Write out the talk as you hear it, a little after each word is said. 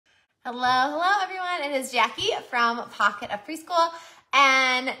Hello everyone. It is Jackie from Pocket of Preschool.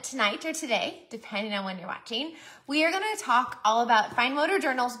 And tonight or today, depending on when you're watching, we are going to talk all about fine motor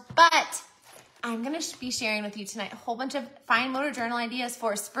journals, but I'm going to be sharing with you tonight a whole bunch of fine motor journal ideas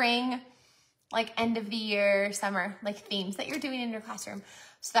for spring, like end of the year, summer, like themes that you're doing in your classroom.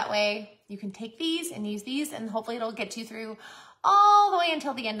 So that way you can take these and use these and hopefully it'll get you through all the way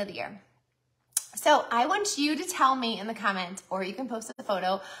until the end of the year. So I want you to tell me in the comments, or you can post a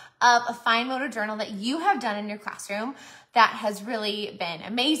photo of a fine motor journal that you have done in your classroom that has really been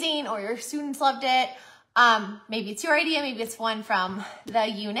amazing, or your students loved it. Maybe it's your idea, maybe it's one from the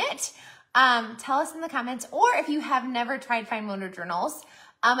unit. Tell us in the comments, or if you have never tried fine motor journals,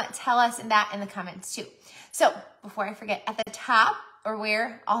 tell us that in the comments too. So before I forget, at the top, or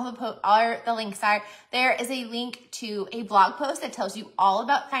where all the links are, there is a link to a blog post that tells you all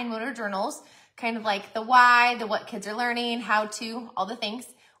about fine motor journals, kind of like the why, the what kids are learning, how to, all the things,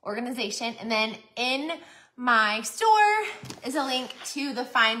 organization. And then in my store is a link to the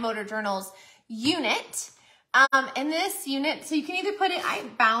fine motor journals unit. In this unit, so you can either put it, I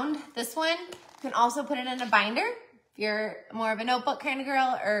bound this one, you can also put it in a binder. If you're more of a notebook kind of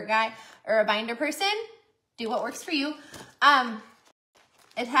girl or guy or a binder person, do what works for you.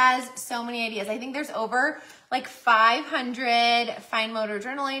 It has so many ideas. I think there's over like 500 fine motor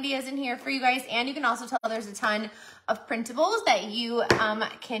journal ideas in here for you guys. And you can also tell there's a ton of printables that you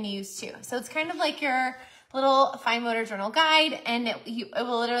can use too. So it's kind of like your little fine motor journal guide, and it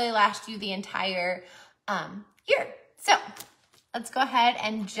will literally last you the entire year. So let's go ahead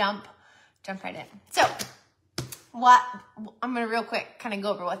and jump right in. So I'm going to real quick kind of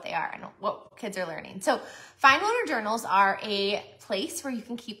go over what they are and what kids are learning. So fine motor journals are a place where you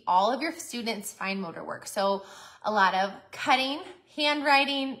can keep all of your students' fine motor work. So a lot of cutting,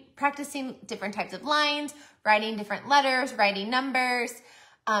 handwriting, practicing different types of lines, writing different letters, writing numbers,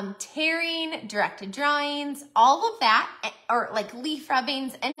 tearing, directed drawings, all of that, or like leaf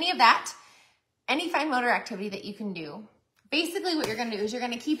rubbings, any of that, any fine motor activity that you can do. Basically what you're going to do is you're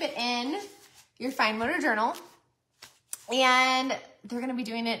going to keep it in your fine motor journal. And they're going to be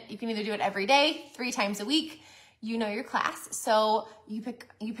doing it. You can either do it every day, 3 times a week. You know your class, so you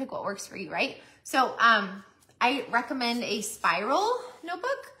pick what works for you, right? So I recommend a spiral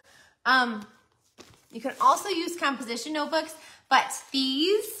notebook. You can also use composition notebooks, but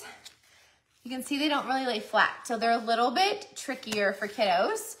these, you can see they don't really lay flat, so they're a little bit trickier for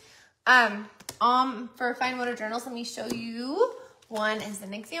kiddos. For fine motor journals, let me show you one as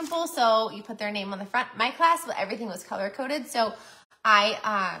an example. So you put their name on the front. My class, everything was color-coded. So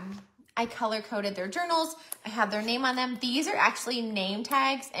I color-coded their journals. I have their name on them. These are actually name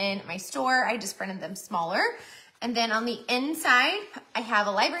tags in my store. I just printed them smaller. And then on the inside, I have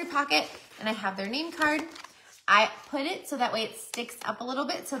a library pocket and I have their name card. I put it so that way it sticks up a little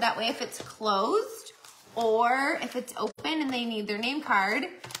bit. So that way if it's closed or if it's open and they need their name card,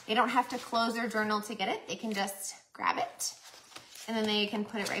 they don't have to close their journal to get it. They can just grab it. And then they can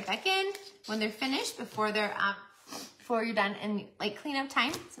put it right back in when they're finished before you're done in like cleanup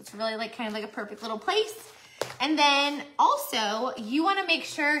time. So it's really like kind of like a perfect little place. And then also you want to make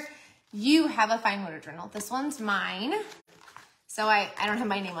sure you have a fine motor journal. This one's mine. So I don't have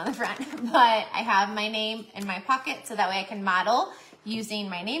my name on the front, but I have my name in my pocket so that way I can model using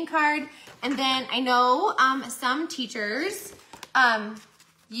my name card. And then I know some teachers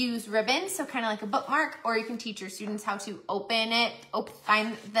use ribbons, so kind of like a bookmark, or you can teach your students how to open it,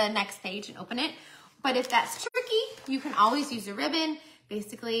 find the next page and open it. But if that's tricky, you can always use a ribbon.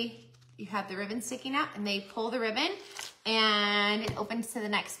 Basically, you have the ribbon sticking out and they pull the ribbon and it opens to the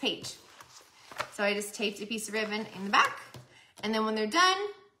next page. So I just taped a piece of ribbon in the back. And then when they're done,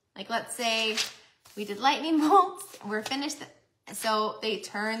 like let's say we did lightning bolts and we're finished. So they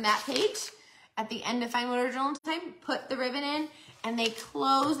turn that page at the end of fine motor journal time, put the ribbon in, and they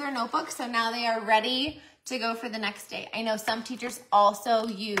close their notebook. So now they are ready to go for the next day. I know some teachers also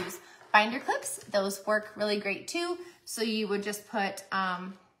use binder clips. Those work really great too. So you would just put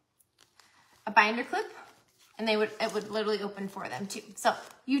a binder clip and it would literally open for them too. So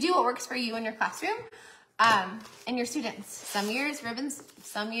you do what works for you in your classroom and your students. Some years ribbons,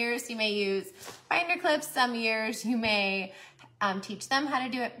 some years you may use binder clips, some years you may teach them how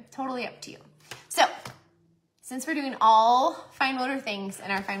to do it. Totally up to you. So since we're doing all fine motor things in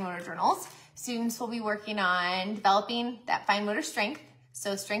our fine motor journals, students will be working on developing that fine motor strength.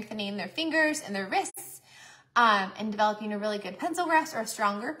 So strengthening their fingers and their wrists and developing a really good pencil grasp or a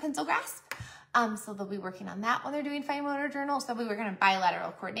stronger pencil grasp. So they'll be working on that when they're doing fine motor journals. They'll be working on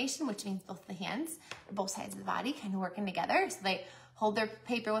bilateral coordination, which means both the hands, both sides of the body kind of working together. So they hold their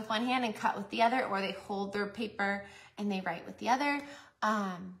paper with one hand and cut with the other, or they hold their paper and they write with the other.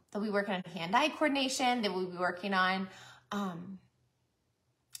 They'll be working on hand-eye coordination. They will be working on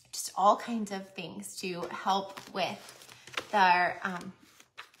just all kinds of things to help with their,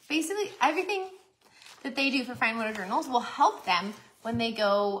 basically everything that they do for fine motor journals will help them when they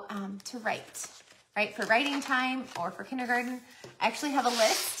go to write, right? For writing time or for kindergarten. I actually have a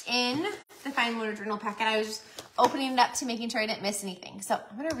list in the fine motor journal packet. I was just opening it up to making sure I didn't miss anything. So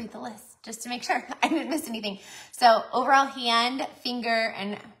I'm gonna read the list just to make sure I didn't miss anything. So overall hand, finger,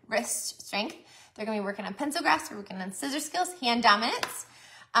 and wrist strength. They're gonna be working on pencil grasp, we're working on scissor skills, hand dominance,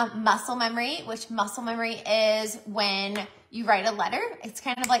 muscle memory, which muscle memory is when you write a letter. It's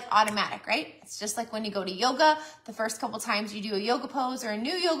kind of like automatic, right? It's just like when you go to yoga, the first couple times you do a yoga pose or a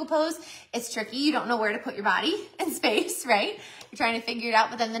new yoga pose, it's tricky. You don't know where to put your body in space, right? You're trying to figure it out,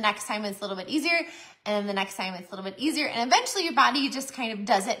 but then the next time it's a little bit easier, and then the next time it's a little bit easier, and eventually your body just kind of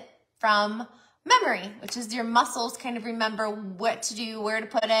does it from memory, which is your muscles kind of remember what to do, where to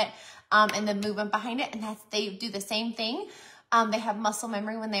put it, and the movement behind it, and they do the same thing. They have muscle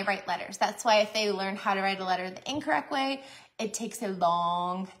memory when they write letters. That's why if they learn how to write a letter the incorrect way, it takes a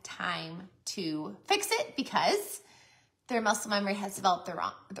long time to fix it because their muscle memory has developed the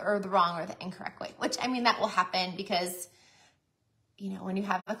wrong or the incorrect way, which, I mean, that will happen because, you know, when you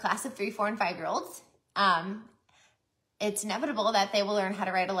have a class of 3, 4, and 5-year-olds, it's inevitable that they will learn how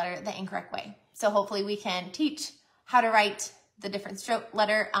to write a letter the incorrect way. So hopefully we can teach how to write the different stroke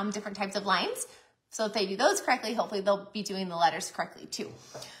letter, different types of lines. So if they do those correctly, hopefully they'll be doing the letters correctly too.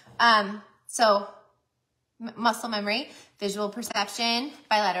 So muscle memory, visual perception,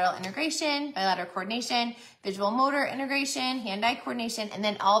 bilateral integration, bilateral coordination, visual motor integration, hand-eye coordination, and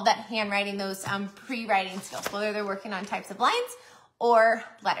then all of that handwriting, those pre-writing skills, whether they're working on types of lines or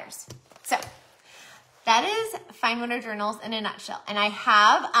letters. So that is fine motor journals in a nutshell. And I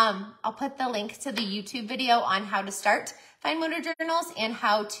have, I'll put the link to the YouTube video on how to start fine motor journals and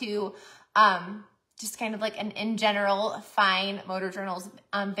how to just kind of like an in general fine motor journals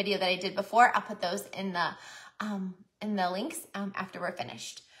video that I did before. I'll put those in the links after we're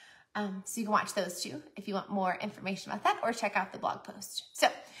finished. So you can watch those too if you want more information about that, or check out the blog post. So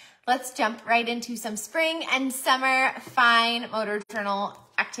let's jump right into some spring and summer fine motor journal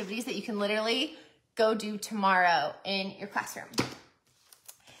activities that you can literally go do tomorrow in your classroom.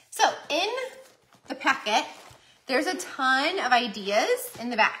 So in the packet, there's a ton of ideas in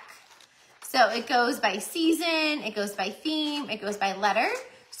the back. So it goes by season, it goes by theme, it goes by letter.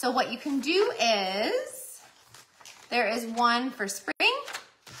 So what you can do is, there is one for spring.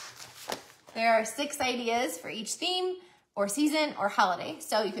 There are 6 ideas for each theme or season or holiday.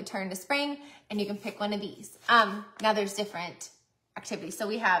 So you could turn to spring and you can pick one of these. Now there's different activities. So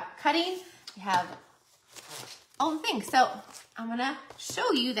we have cutting, we have all the things. So I'm gonna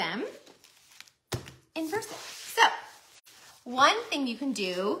show you them in person. So one thing you can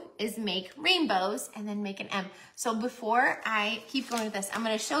do is make rainbows and then make an M. So before I keep going with this, I'm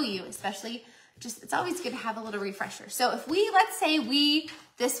going to show you, especially just, it's always good to have a little refresher. So if we, let's say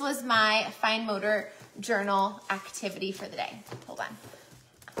this was my fine motor journal activity for the day. Hold on.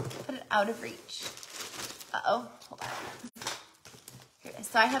 Put it out of reach. Uh-oh, hold on. Here it is.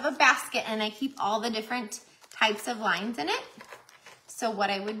 So I have a basket and I keep all the different types of lines in it. So what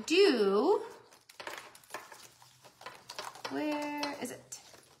I would do, where is it?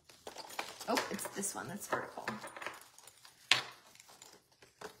 Oh, it's this one that's vertical.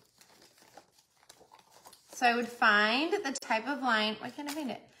 So I would find the type of line, why can't I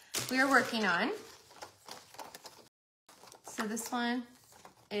find it? We are working on. So this one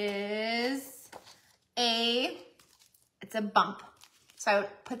is it's a bump. So I would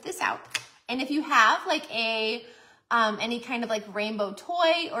put this out. And if you have like any kind of like rainbow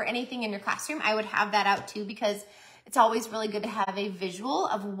toy or anything in your classroom, I would have that out too, because it's always really good to have a visual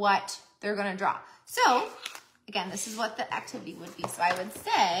of what they're gonna draw. So again, this is what the activity would be. So I would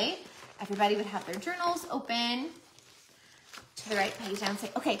say everybody would have their journals open to the right page and say,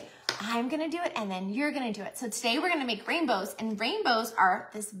 okay, I'm gonna do it and then you're gonna do it. So today we're gonna make rainbows, and rainbows are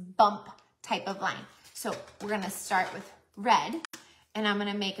this bump type of line. So we're gonna start with red, and I'm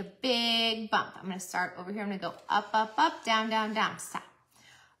gonna make a big bump. I'm gonna start over here. I'm gonna go up, up, up, down, down, down, stop.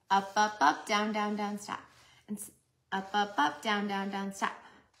 Up, up, up, down, down, down, stop. And up, up, up, down, down, down, stop.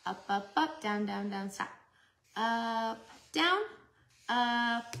 Up, up, up, down, down, down, stop. Up, down,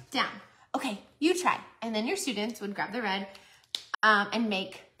 down. Okay, you try. And then your students would grab the red and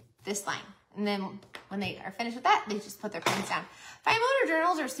make this line. And then when they are finished with that, they just put their pens down. Fine motor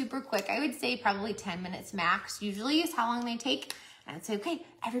journals are super quick. I would say probably 10 minutes max usually is how long they take. And I'd say, okay,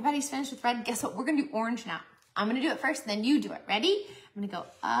 everybody's finished with red. Guess what? We're gonna do orange now. I'm gonna do it first, and then you do it. Ready? I'm gonna go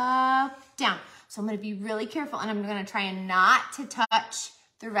up, down. So I'm gonna be really careful, and I'm gonna try and not to touch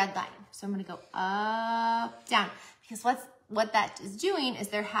the red line. So I'm gonna go up, down, because what that is doing is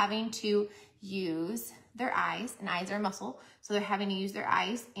they're having to use their eyes, and eyes are a muscle, so they're having to use their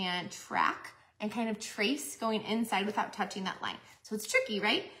eyes and track and kind of trace going inside without touching that line. So it's tricky,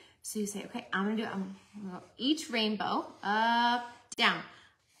 right? So you say, okay, I'm gonna go each rainbow, up, down,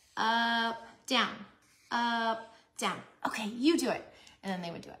 up, down, up, down. Okay, you do it. And then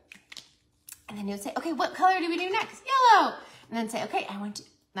they would do it. And then you would say, okay, what color do we do next? Yellow. And then say, okay, I want to,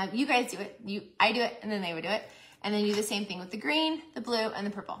 now you guys do it. I do it, and then they would do it. And then you do the same thing with the green, the blue, and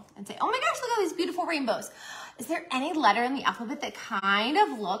the purple. And say, oh my gosh, look at all these beautiful rainbows. Is there any letter in the alphabet that kind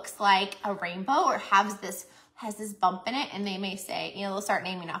of looks like a rainbow or has this bump in it? And they may say, you know, they'll start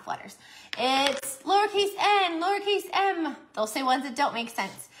naming off letters. It's lowercase n, lowercase m. They'll say ones that don't make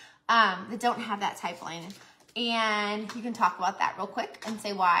sense, that don't have that type line. And you can talk about that real quick and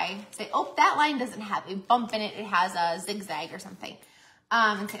say why. Say, oh, that line doesn't have a bump in it. It has a zigzag or something.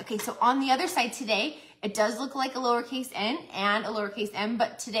 And say, okay, so on the other side today, it does look like a lowercase n and a lowercase m,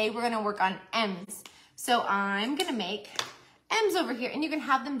 but today we're gonna work on m's. So I'm gonna make m's over here, and you can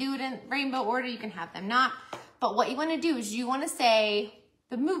have them do it in rainbow order, you can have them not. But what you wanna do is you wanna say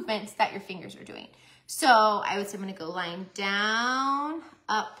the movements that your fingers are doing. So I would say I'm gonna go line down,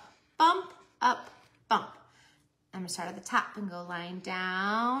 up, bump, up, bump. I'm gonna start at the top and go line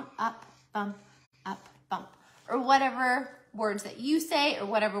down, up, bump, or whatever words that you say or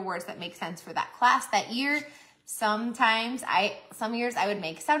whatever words that make sense for that class that year. Some years I would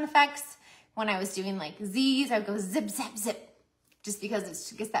make sound effects. When I was doing like Z's, I would go zip, zip, zip, just because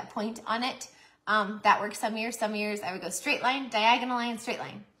it gets that point on it. That works some years. Some years I would go straight line, diagonal line, straight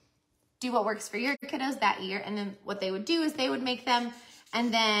line. Do what works for your kiddos that year. And then what they would do is they would make them,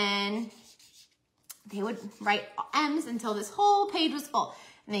 and then they would write M's until this whole page was full.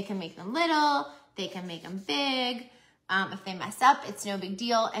 And they can make them little, they can make them big. If they mess up, it's no big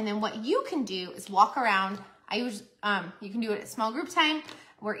deal. And then what you can do is walk around. You can do it at small group time,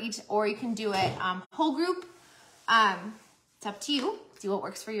 or you can do it whole group. It's up to you. Do what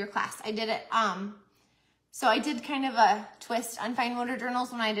works for your class. I did it. So I did kind of a twist on fine motor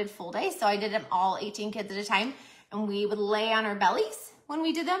journals when I did full day. So I did them all 18 kids at a time, and we would lay on our bellies when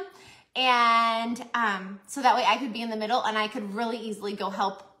we did them. And so that way I could be in the middle, and I could really easily go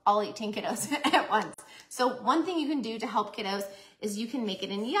help all 18 kiddos at once. So one thing you can do to help kiddos is you can make it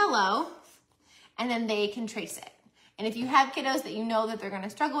in yellow, and then they can trace it. And if you have kiddos that you know that they're gonna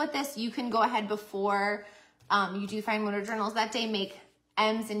struggle with this, you can go ahead before you do fine motor journals that day, make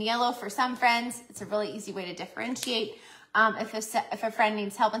M's in yellow for some friends. It's a really easy way to differentiate. If a friend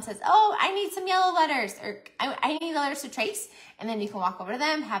needs help and says, oh, I need some yellow letters, or I need letters to trace, and then you can walk over to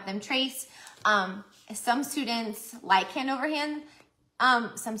them, have them trace. Some students like hand over hand.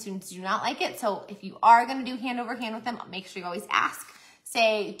 Some students do not like it. So if you are going to do hand over hand with them, make sure you always ask.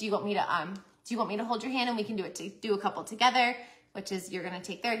 Say, do you want me to hold your hand, and we can do a couple together, which is you're going to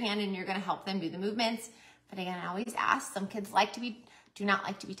take their hand and you're going to help them do the movements. But again, I always ask. Some kids do not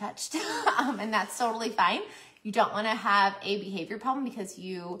like to be touched, and that's totally fine. You don't want to have a behavior problem because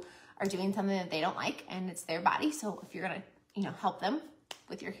you are doing something that they don't like, and it's their body. So if you're going to, help them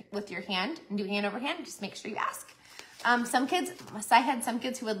with your hand and do hand over hand, just make sure you ask. Some kids, I had some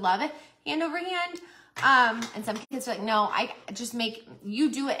kids who would love it hand over hand. And some kids are like, no, I just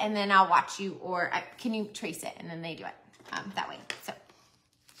you do it, and then I'll watch you, or can you trace it? And then they do it that way.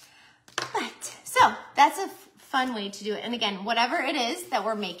 So that's a fun way to do it. And again, whatever it is that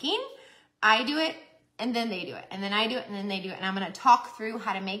we're making, I do it, and then they do it, and then I do it, and then they do it. And I'm going to talk through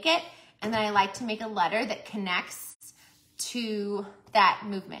how to make it. And then I like to make a letter that connects to that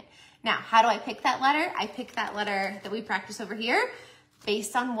movement. Now, how do I pick that letter? I pick that letter that we practice over here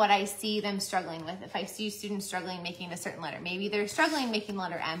based on what I see them struggling with. If I see students struggling making a certain letter, maybe they're struggling making the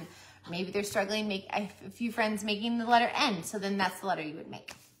letter M. Maybe they're struggling, a few friends making the letter N. So then that's the letter you would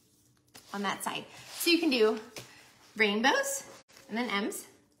make on that side. So you can do rainbows and then M's.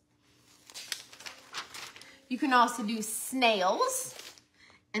 You can also do snails,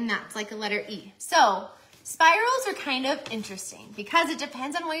 and that's like a letter E. So spirals are kind of interesting because it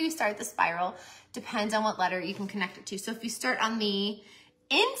depends on where you start the spiral, depends on what letter you can connect it to. So if you start on the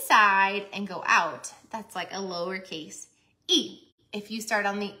inside and go out, that's like a lowercase E. If you start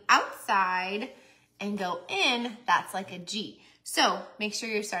on the outside and go in, that's like a G. So make sure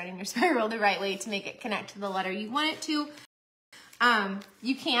you're starting your spiral the right way to make it connect to the letter you want it to.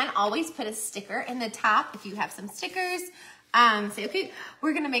 You can always put a sticker in the top if you have some stickers. Say, okay,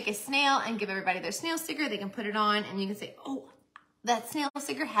 we're gonna make a snail, and give everybody their snail sticker. They can put it on, and you can say, oh, that snail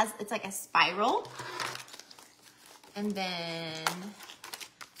sticker it's like a spiral. And then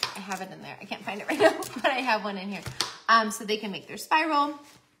I have it in there. I can't find it right now, but I have one in here. So they can make their spiral,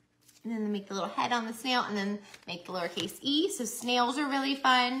 and then they make the little head on the snail, and then make the lowercase e. So snails are really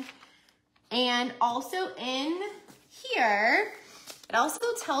fun. And also in here, it also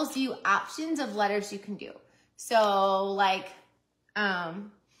tells you options of letters you can do. So like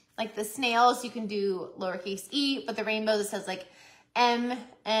the snails, you can do lowercase e, but the rainbow, it says like M,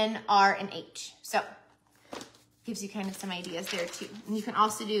 N, R, and H. So gives you kind of some ideas there too. And you can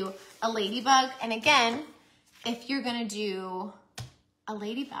also do a ladybug. And again, if you're gonna do a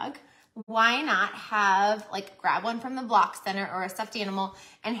ladybug, why not have, like, grab one from the block center or a stuffed animal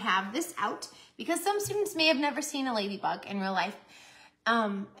and have this out? Because some students may have never seen a ladybug in real life,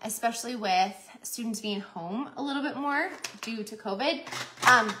 especially with students being home a little bit more due to COVID.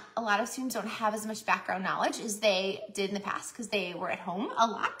 A lot of students don't have as much background knowledge as they did in the past because they were at home a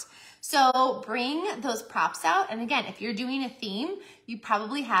lot. So bring those props out. And again, if you're doing a theme, you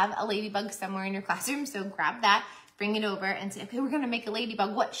probably have a ladybug somewhere in your classroom. So grab that, bring it over and say, okay, we're gonna make a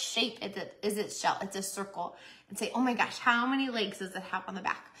ladybug. What shape is its shell? It's a circle. And say, oh my gosh, how many legs does it have on the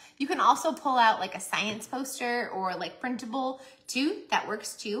back? You can also pull out like a science poster or like printable too. That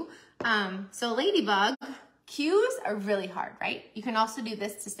works too. So ladybug cues are really hard, right? You can also do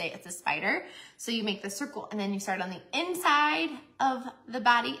this to say it's a spider. So you make the circle and then you start on the inside of the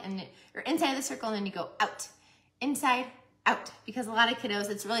body and or inside of the circle and then you go out, inside, out. Because a lot of kiddos,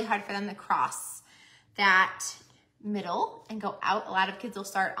 it's really hard for them to cross that middle and go out. A lot of kids will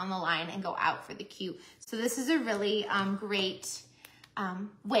start on the line and go out for the cue. So this is a really great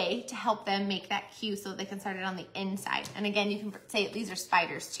way to help them make that cue so they can start it on the inside. And again, you can say these are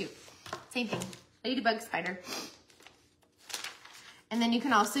spiders too. Same thing, ladybug, spider. And then you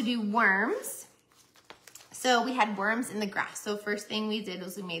can also do worms. So we had worms in the grass. So first thing we did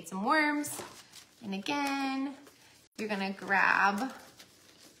was we made some worms. And again, you're gonna grab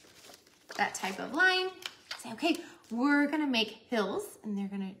that type of line. Say, okay, we're gonna make hills, and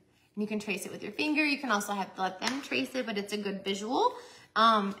you can trace it with your finger. You can also have to let them trace it, but it's a good visual.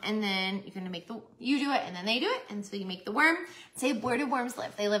 And then you're gonna you do it, and then they do it, and so you make the worm. Say, where do worms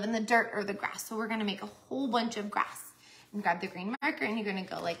live? They live in the dirt or the grass. So we're gonna make a whole bunch of grass. And grab the green marker, and you're gonna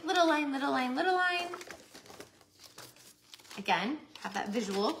go like little line, little line, little line. Again, have that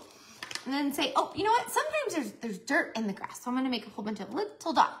visual. And then say, oh, you know what? Sometimes there's dirt in the grass, so I'm gonna make a whole bunch of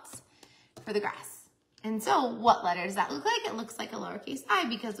little dots for the grass. And so what letter does that look like? It looks like a lowercase I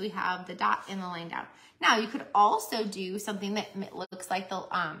because we have the dot and the line down. Now you could also do something that looks like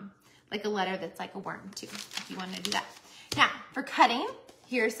like a letter that's like a worm too, if you want to do that. Now for cutting,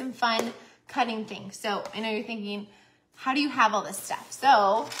 here's some fun cutting things. So I know you're thinking, how do you have all this stuff?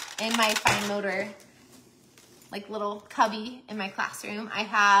 So in my fine motor, like little cubby in my classroom, I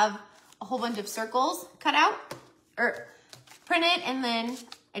have a whole bunch of circles cut out or printed, and then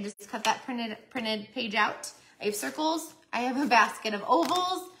I just cut that printed page out. I have circles. I have a basket of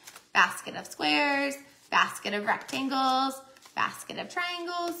ovals, basket of squares, basket of rectangles, basket of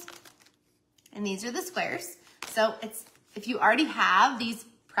triangles, and these are the squares. So if you already have these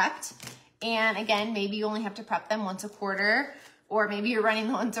prepped, and again, maybe you only have to prep them once a quarter, or maybe you're running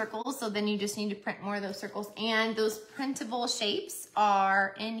low on circles, so then you just need to print more of those circles. And those printable shapes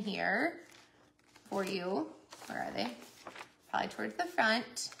are in here for you. Where are they? Probably towards the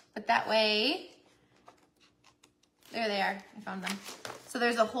front, but that way, there they are, I found them. So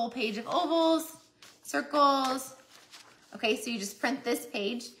there's a whole page of ovals, circles. Okay, so you just print this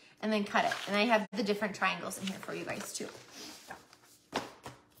page and then cut it. And I have the different triangles in here for you guys too.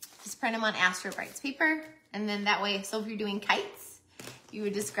 Just print them on Astro Brights paper. And then that way, so if you're doing kites, you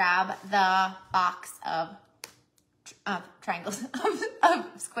would just grab the box of triangles, of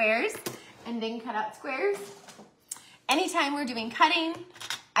squares, and then cut out squares. Anytime we're doing cutting,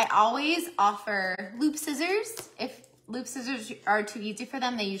 I always offer loop scissors. If loop scissors are too easy for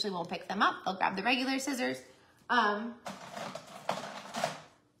them, they usually won't pick them up. They'll grab the regular scissors.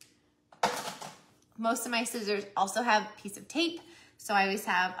 Most of my scissors also have a piece of tape. So I always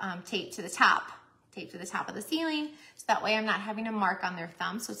have tape to the top of the ceiling. So that way I'm not having to mark on their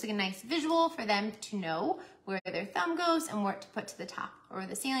thumb. So it's like a nice visual for them to know where their thumb goes and what to put to the top or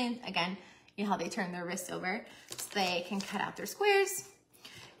the ceiling. Again, you know how they turn their wrists over so they can cut out their squares.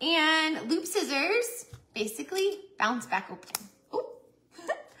 And loop scissors basically bounce back open. Ooh.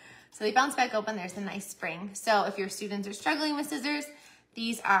 So they bounce back open, there's a nice spring. So if your students are struggling with scissors,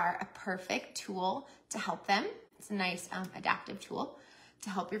 these are a perfect tool to help them. It's a nice adaptive tool to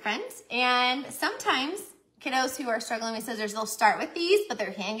help your friends. And sometimes kiddos who are struggling with scissors, they'll start with these, but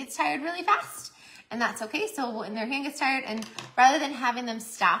their hand gets tired really fast. And that's okay. So when their hand gets tired, and rather than having them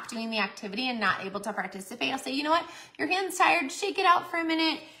stop doing the activity and not able to participate, I'll say, you know what, your hand's tired, shake it out for a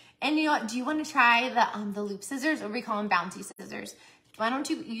minute, And you know what, do you want to try the loop scissors, or we call them bouncy scissors? Why don't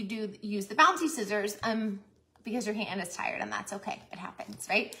you use the bouncy scissors because your hand is tired, and that's okay. It happens,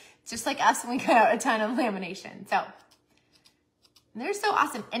 right? It's just like us when we cut out a ton of lamination. So they're so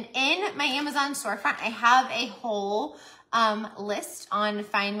awesome. And in my Amazon storefront, I have a whole list on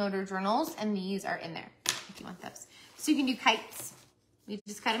fine motor journals, and these are in there if you want those. So you can do kites. You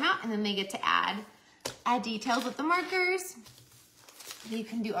just cut them out, and then they get to add details with the markers. You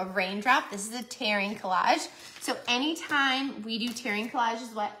can do a raindrop. This is a tearing collage. So anytime we do tearing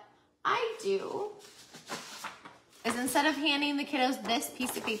collages, what I do is instead of handing the kiddos this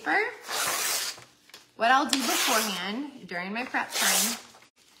piece of paper, what I'll do beforehand during my prep time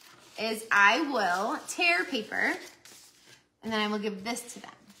is I will tear paper, and then I will give this to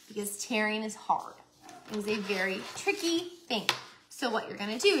them because tearing is hard. It is a very tricky thing. So what you're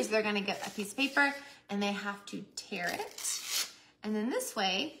gonna do is they're gonna get a piece of paper and they have to tear it. And then this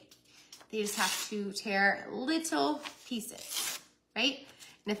way, they just have to tear little pieces, right?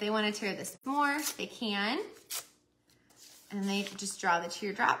 And if they wanna tear this more, they can. And they just draw the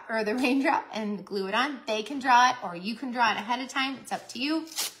teardrop or the raindrop and glue it on. They can draw it, or you can draw it ahead of time. It's up to you.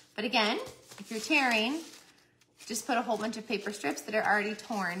 But again, if you're tearing, just put a whole bunch of paper strips that are already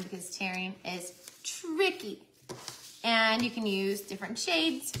torn because tearing is tricky. And you can use different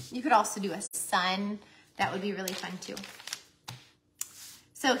shades. You could also do a sun. That would be really fun too.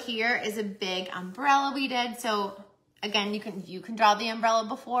 So here is a big umbrella we did. So again, you can draw the umbrella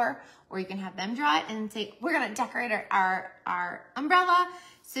before, or you can have them draw it and say, we're gonna decorate our umbrella.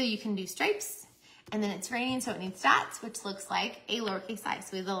 So you can do stripes, and then it's raining, so it needs dots, which looks like a lowercase I.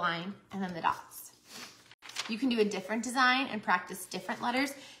 So we have the line and then the dots. You can do a different design and practice different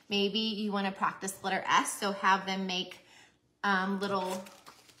letters. Maybe you wanna practice the letter S, so have them make little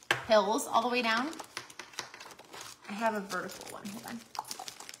hills all the way down. I have a vertical one, hold on.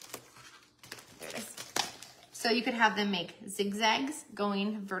 There it is. So you could have them make zigzags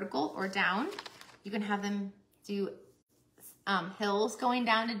going vertical or down. You can have them do hills going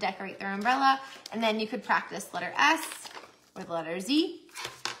down to decorate their umbrella. And then you could practice letter S or the letter Z.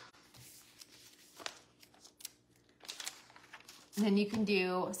 And then you can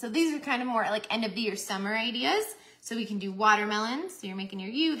do, so these are kind of more like end of the year summer ideas. So we can do watermelons. So you're making your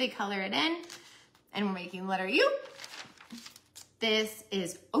U, they color it in, and we're making the letter U. This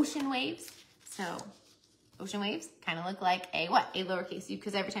is ocean waves. So ocean waves kind of look like a what? A lowercase u,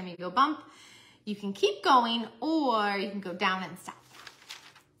 because every time you go bump, you can keep going or you can go down and stop.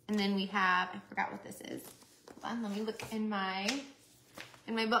 And then we have, I forgot what this is. Hold on, let me look in my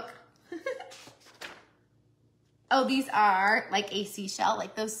book. Oh, these are like a seashell,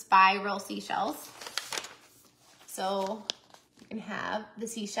 like those spiral seashells. So you can have the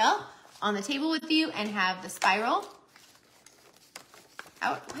seashell on the table with you and have the spiral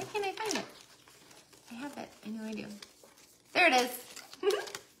out. Why can't I find it? I have it, I know I do. There it is.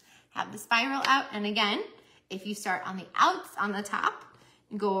 Have the spiral out, and again, if you start on the outs, on the top,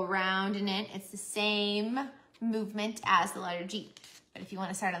 and go around and in, it's the same movement as the letter G. But if you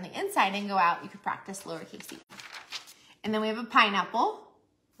want to start on the inside and go out, you could practice lowercase e. And then we have a pineapple,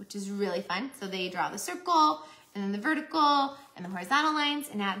 which is really fun. So they draw the circle, and then the vertical, and the horizontal lines,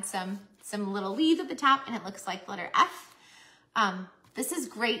 and add some little leaves at the top, and it looks like the letter F. This is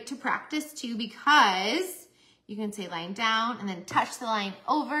great to practice too, because you can say line down and then touch the line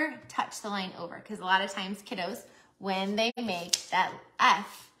over, touch the line over. Because a lot of times kiddos, when they make that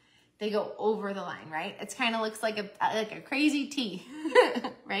F, they go over the line, right? It kind of looks like a crazy T,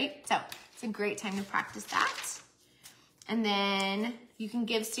 right? So it's a great time to practice that. And then you can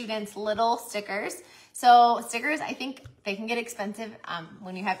give students little stickers. So stickers, I think they can get expensive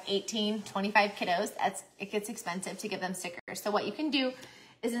when you have 18, 25 kiddos. It gets expensive to give them stickers. So what you can do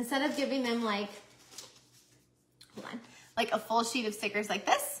is instead of giving them like a full sheet of stickers like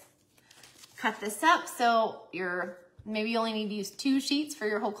this, cut this up. So maybe you only need to use 2 sheets for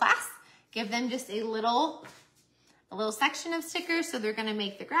your whole class. Give them just a little section of stickers. So they're gonna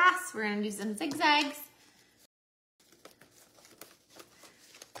make the grass. We're gonna do some zigzags.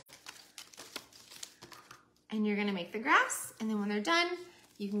 And you're gonna make the grass, and then when they're done,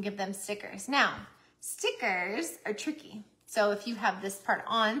 you can give them stickers. Now, stickers are tricky. So if you have this part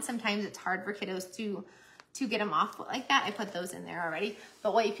on, sometimes it's hard for kiddos to get them off like that. I put those in there already.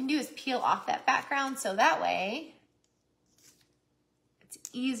 But what you can do is peel off that background, so that way, it's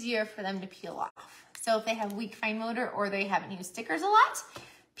easier for them to peel off. So if they have weak fine motor or they haven't used stickers a lot,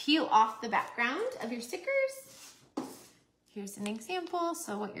 peel off the background of your stickers. Here's an example.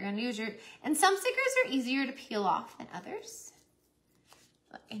 So what you're gonna do is and some stickers are easier to peel off than others.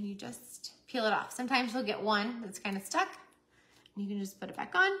 And you just peel it off. Sometimes you'll get one that's kind of stuck, and You can just put it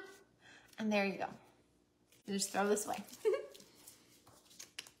back on, and there you go. You just throw this away.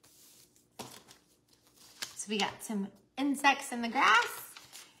 So we got some insects in the grass,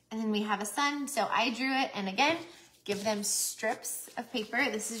 and then we have a sun. So I drew it, and again, give them strips of paper.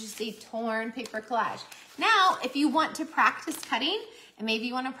 This is just a torn paper collage. Now, if you want to practice cutting, and maybe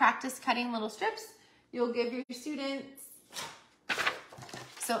you want to practice cutting little strips, you'll give your students,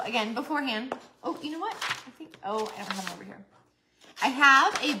 so again, beforehand, oh, you know what? I don't have them over here. I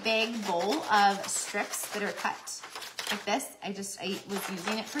have a big bowl of strips that are cut like this. I was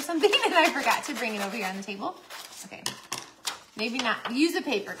using it for something and I forgot to bring it over here on the table. Okay, maybe not. Use a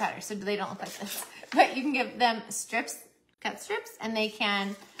paper cutter so they don't look like this. But you can give them strips, cut strips, and they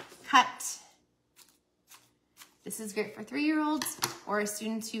can cut. This is great for 3-year-olds or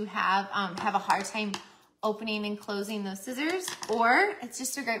students who have a hard time opening and closing those scissors, or it's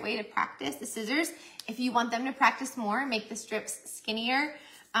just a great way to practice the scissors. If you want them to practice more, make the strips skinnier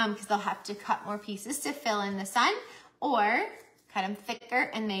because they'll have to cut more pieces to fill in the sun, or cut them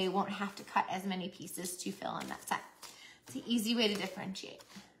thicker and they won't have to cut as many pieces to fill in that sun. It's an easy way to differentiate.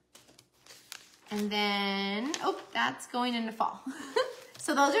 And then, oh, that's going into fall.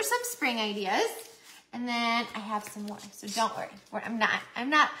 So those are some spring ideas. And then I have some more, so don't worry.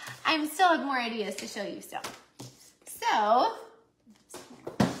 I still have more ideas to show you still.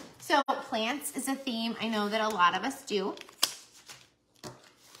 So plants is a theme I know that a lot of us do,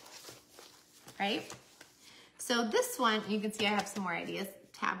 right? So this one, you can see I have some more ideas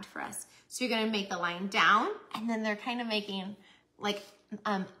tabbed for us. So you're gonna make the line down, and then they're kind of making like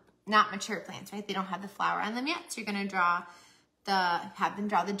not mature plants, right? They don't have the flower on them yet. So you're gonna have them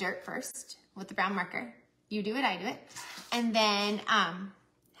draw the dirt first with the brown marker. You do it, I do it. And then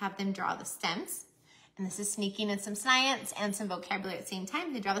have them draw the stems. And this is sneaking in some science and some vocabulary at the same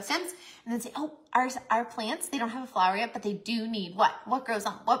time. They draw the stems and then say, oh, our plants, they don't have a flower yet, but they do need what? What grows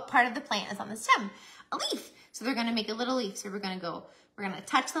on, what part of the plant is on the stem? A leaf. So they're gonna make a little leaf. So we're gonna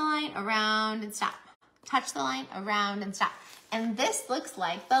touch the line, around and stop. Touch the line, around and stop. And this looks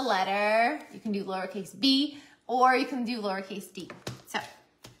like the letter, you can do lowercase b, or you can do lowercase d. So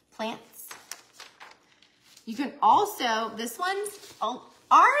plants. You can also, this one's,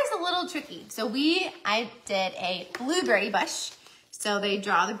 ours is a little tricky. So I did a blueberry bush. So they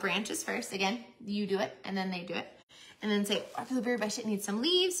draw the branches first. Again, you do it, and then they do it. And then say, our blueberry bush, it needs some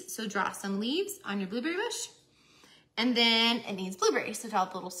leaves. So draw some leaves on your blueberry bush. And then it needs blueberries. So draw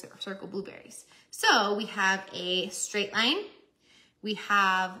the little circle blueberries. So we have a straight line. We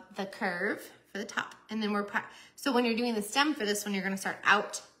have the curve for the top. And then so when you're doing the stem for this one, you're gonna start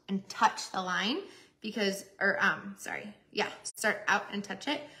out and touch the line start out and touch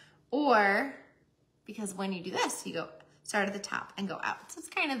it. Or because when you do this, you go start at the top and go out. So it's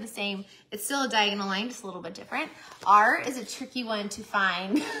kind of the same. It's still a diagonal line, just a little bit different. R is a tricky one to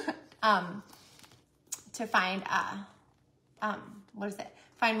find,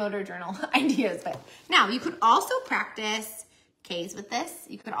 find motor journal ideas. But now you could also practice K's with this.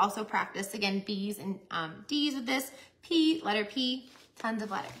 You could also practice, again, B's and D's with this. Letter P, tons of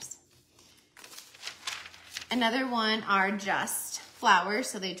letters. Another one are just flowers.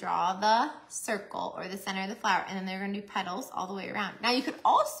 So they draw the circle or the center of the flower, and then they're gonna do petals all the way around. Now you could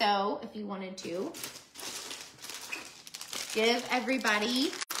also, if you wanted to, give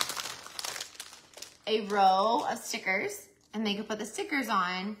everybody a row of stickers, and they could put the stickers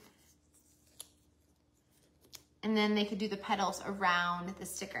on, and then they could do the petals around the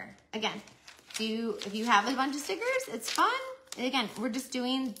sticker. Again, if you have a bunch of stickers, it's fun. And again, we're just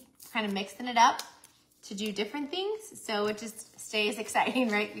kind of mixing it up to do different things, so it just stays exciting,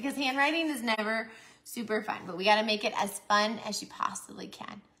 right? Because handwriting is never super fun, but we gotta make it as fun as you possibly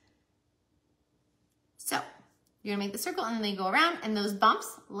can. So you're gonna make the circle, and then they go around, and those bumps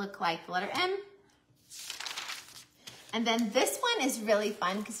look like the letter M. And then this one is really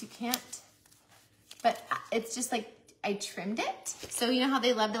fun because you can't, but it's just like I trimmed it. So you know how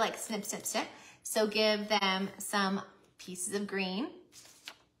they love to like snip, snip, snip? So give them some pieces of green,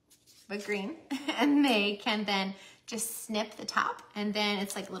 but green, and they can then just snip the top, and then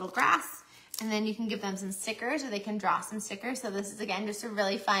it's like little grass, and then you can give them some stickers, or they can draw some stickers. So this is, again, just a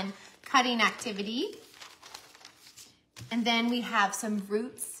really fun cutting activity. And then we have some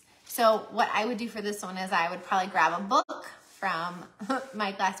roots. So what I would do for this one is I would probably grab a book from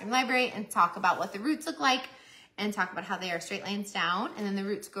my classroom library and talk about what the roots look like, and talk about how they are straight lines down, and then the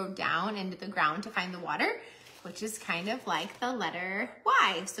roots go down into the ground to find the water, which is kind of like the letter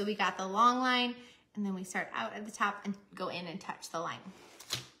Y. So we got the long line, and then we start out at the top and go in and touch the line.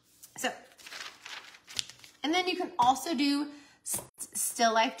 So, and then you can also do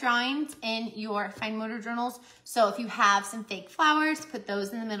still life drawings in your fine motor journals. So if you have some fake flowers, put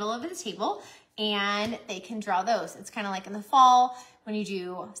those in the middle of the table and they can draw those. It's kind of like in the fall when you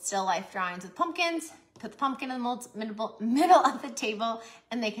do still life drawings with pumpkins, put the pumpkin in the middle of the table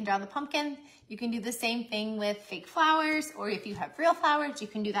and they can draw the pumpkin. You can do the same thing with fake flowers, or if you have real flowers, you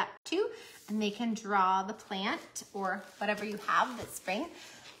can do that too. And they can draw the plant or whatever you have that's spring,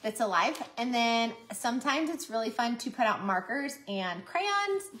 that's alive. And then sometimes it's really fun to put out markers and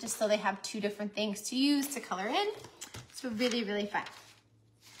crayons just so they have two different things to use to color in. So really, really fun.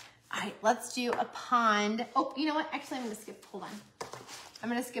 All right, let's do a pond. Oh, you know what? Actually, I'm gonna skip, hold on. I'm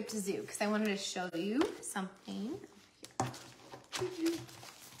gonna skip to zoo because I wanted to show you something.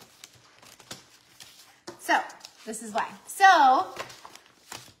 So this is why. So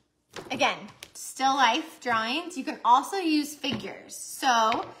again, still life drawings. You can also use figures.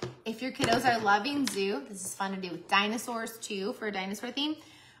 So if your kiddos are loving zoo, this is fun to do with dinosaurs too for a dinosaur theme,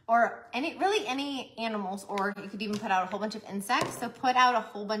 or any animals, or you could even put out a whole bunch of insects. So put out a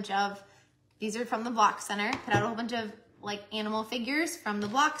whole bunch of, these are from the Block Center, put out a whole bunch of like animal figures from the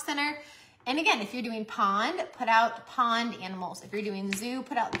Block Center. And again, if you're doing pond, put out pond animals. If you're doing zoo,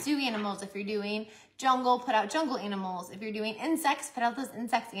 put out zoo animals. If you're doing jungle, put out jungle animals. If you're doing insects, put out those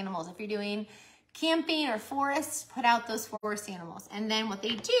insects animals. If you're doing camping or forest, put out those forest animals. And then what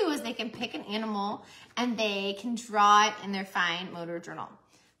they do is they can pick an animal and they can draw it in their fine motor journal.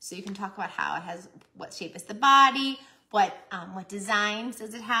 So you can talk about how it has, what shape is the body, what designs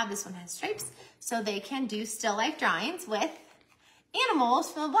does it have. This one has stripes. So they can do still life drawings with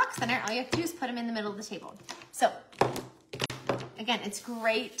animals from the Block Center. All you have to do is put them in the middle of the table. So again, it's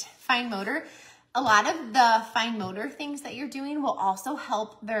great fine motor. A lot of the fine motor things that you're doing will also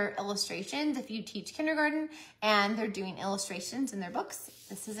help their illustrations. If you teach kindergarten and they're doing illustrations in their books,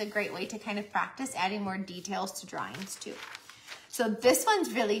 this is a great way to kind of practice adding more details to drawings too. So this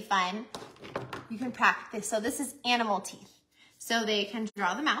one's really fun. You can practice. So this is animal teeth. So they can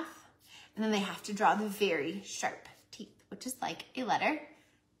draw the mouth and then they have to draw the very sharp teeth, which is like a letter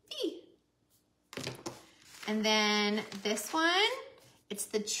B. And then this one, it's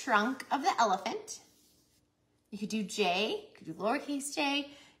the trunk of the elephant. You could do J, you could do lowercase j.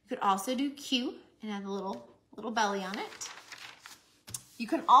 You could also do Q and have a little belly on it. You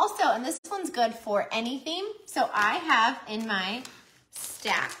can also, and this one's good for any theme. So I have in my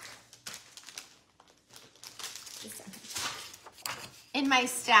stack,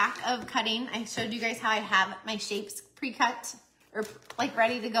 of cutting, I showed you guys how I have my shapes pre-cut or like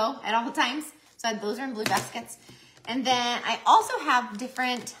ready to go at all times. So those are in blue baskets. And then I also have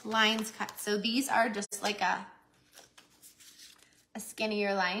different lines cut. So these are just like a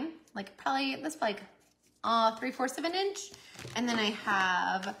skinnier line, like probably, that's like 3/4 of an inch. And then I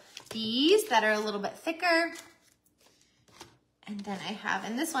have these that are a little bit thicker. And then I have,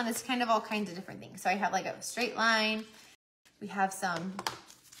 and this one is kind of all kinds of different things. So I have like a straight line. We have some,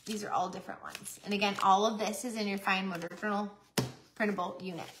 these are all different ones. And again, all of this is in your fine motor journal printable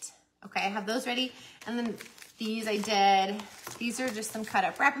unit. Okay, I have those ready. And then these I did, these are just some cut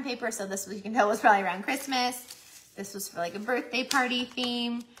up wrapping paper. So this, you can tell, was probably around Christmas. This was for like a birthday party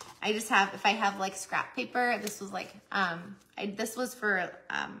theme. I just have, if I have like scrap paper, this was like, this was for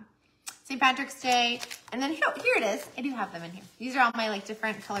St. Patrick's Day. And then here it is. I do have them in here. These are all my like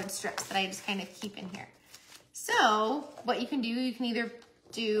different colored strips that I just kind of keep in here. So what you can do, you can either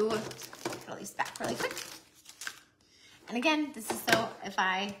do, put these back really quick. And again, this is so if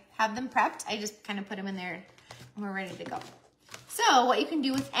I have them prepped, I just kind of put them in there and we're ready to go. So what you can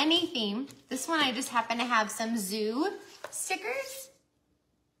do with any theme, this one I just happen to have some zoo stickers.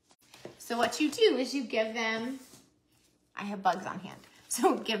 So what you do is you give them, I have bugs on hand.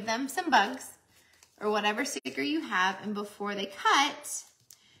 So give them some bugs or whatever sticker you have, and before they cut,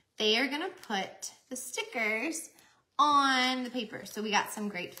 they are gonna put the stickers on the paper. So we got some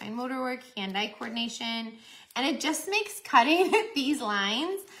great fine motor work, hand-eye coordination, and it just makes cutting these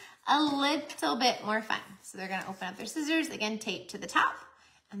lines a little bit more fun. So they're gonna open up their scissors, again, tape to the top,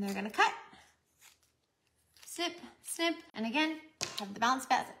 and they're gonna cut. Snip, snip, and again, have the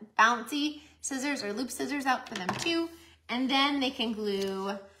bouncy scissors or loop scissors out for them too. And then they can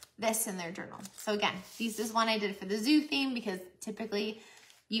glue this in their journal. So again, this is one I did for the zoo theme because typically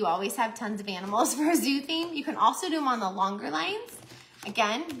you always have tons of animals for a zoo theme. You can also do them on the longer lines.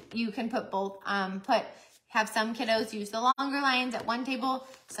 Again, you can put both, have some kiddos use the longer lines at one table,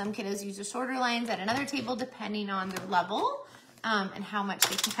 some kiddos use the shorter lines at another table, depending on their level and how much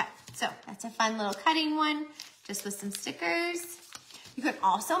they can cut. So that's a fun little cutting one, just with some stickers. You can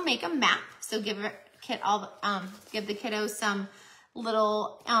also make a map. So give the kiddos some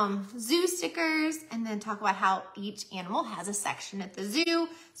little zoo stickers, and then talk about how each animal has a section at the zoo.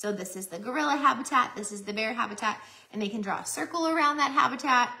 So this is the gorilla habitat, this is the bear habitat, and they can draw a circle around that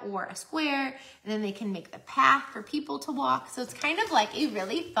habitat or a square, and then they can make the path for people to walk. So it's kind of like a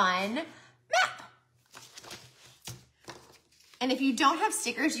really fun map. And if you don't have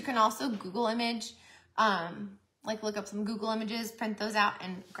stickers, you can also Google image, like look up some Google images, print those out,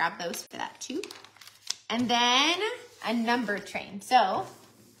 and grab those for that too. And then a number train. So,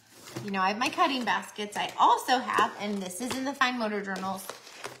 you know, I have my cutting baskets. I also have, and this is in the fine motor journals,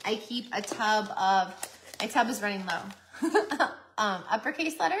 I keep a tub of, my tub is running low,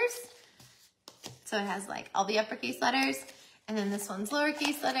 uppercase letters. So it has like all the uppercase letters, and then this one's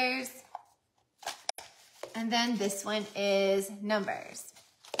lowercase letters. And then this one is numbers.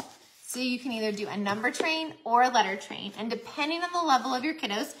 So you can either do a number train or a letter train. And depending on the level of your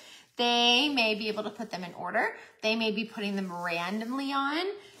kiddos, they may be able to put them in order. They may be putting them randomly on.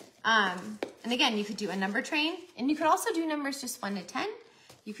 And again, you could do a number train, and you could also do numbers just 1 to 10.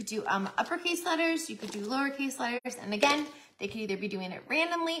 You could do uppercase letters, you could do lowercase letters. And again, they could either be doing it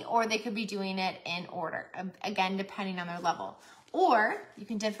randomly or they could be doing it in order, again, depending on their level. Or you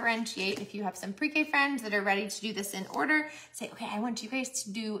can differentiate if you have some pre-K friends that are ready to do this in order. Say, okay, I want you guys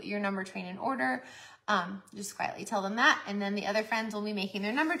to do your number train in order. Just quietly tell them that. And then the other friends will be making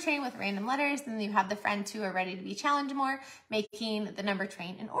their number train with random letters. And then you have the friends who are ready to be challenged more, making the number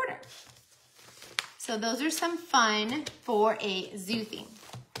train in order. So those are some fun for a zoo theme.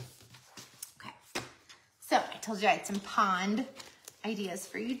 Okay. So I told you I had some pond ideas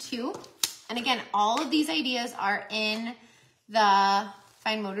for you too. And again, all of these ideas are in the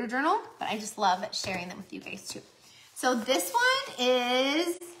fine motor journal, but I just love sharing them with you guys too. So this one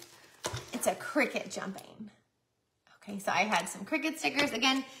is, it's a cricket jumping. Okay, so I had some cricket stickers.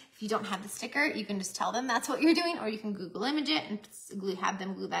 Again, if you don't have the sticker, you can just tell them that's what you're doing, or you can Google image it and have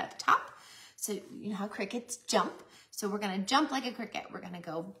them glue that at the top. So you know how crickets jump. So we're gonna jump like a cricket. We're gonna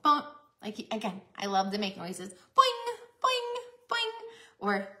go bump, like, again, I love to make noises, boing, boing, boing,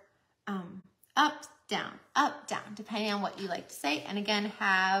 or up, down, depending on what you like to say. And again,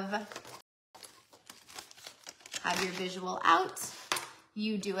 have your visual out.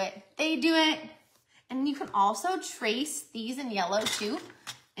 You do it, they do it. And you can also trace these in yellow too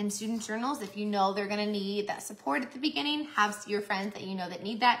in student journals. If you know they're gonna need that support at the beginning, have your friends that you know that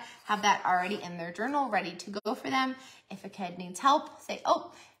need that, have that already in their journal, ready to go for them. If a kid needs help, say,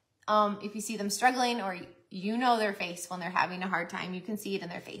 if you see them struggling, or you know their face when they're having a hard time, you can see it in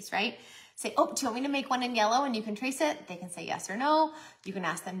their face, right? Say, do you want me to make one in yellow? And you can trace it. They can say yes or no. You can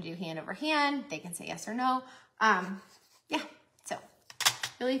ask them to do hand over hand. They can say yes or no. Yeah, so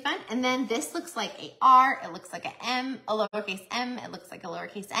really fun. And then this looks like a R. It looks like a M, a lowercase m. It looks like a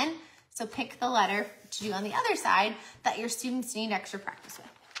lowercase n. So pick the letter to do on the other side that your students need extra practice with.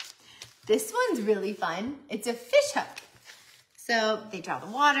 This one's really fun. It's a fish hook. So they draw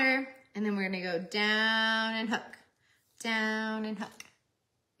the water, and then we're gonna go down and hook,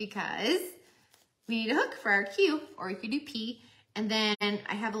 because we need a hook for our Q, or you could do P, and then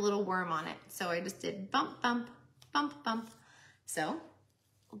I have a little worm on it. So I just did bump, bump, bump, bump. So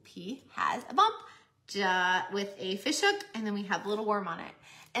P has a bump with a fish hook, and then we have a little worm on it.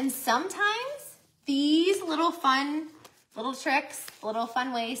 And sometimes these little fun little tricks, little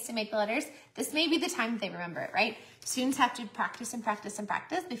fun ways to make the letters, this may be the time that they remember it, right? Students have to practice and practice and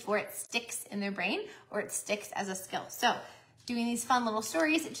practice before it sticks in their brain or it sticks as a skill. So doing these fun little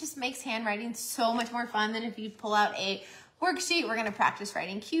stories, it just makes handwriting so much more fun than if you pull out a worksheet. We're gonna practice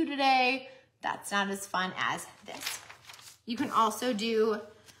writing Q today. That's not as fun as this. You can also do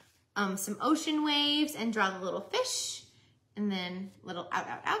some ocean waves and draw the little fish, and then little out,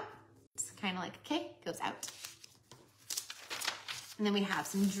 out, out. It's kind of like a K, goes out. And then we have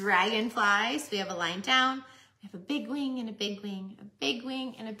some dragonflies. We have a line down. We have a big wing and a big wing, a big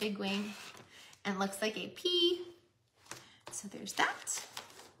wing and a big wing, and it looks like a P. So there's that.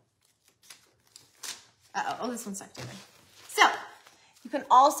 Oh, this one's stuck together. So you can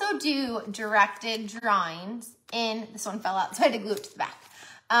also do directed drawings in, this one fell out, so I had to glue it to the back.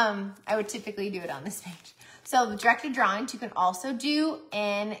 I would typically do it on this page. So the directed drawings you can also do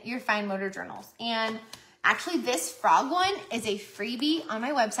in your fine motor journals. And actually this frog one is a freebie on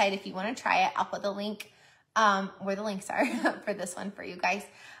my website. If you want to try it, I'll put the link where the links are for this one for you guys.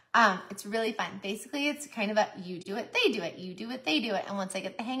 It's really fun. Basically, it's kind of a you do it, they do it, you do it, they do it. And once they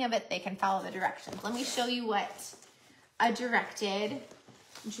get the hang of it, they can follow the directions. Let me show you what a directed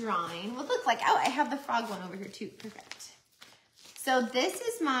drawing would look like. Oh, I have the frog one over here too. Perfect. So this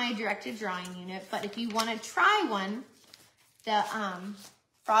is my directed drawing unit, but if you want to try one,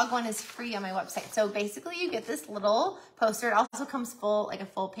 frog one is free on my website. So basically you get this little poster. It also comes full, like a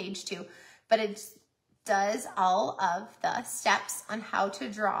full page too, but it does all of the steps on how to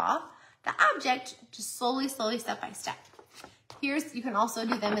draw the object, just slowly, step by step. You can also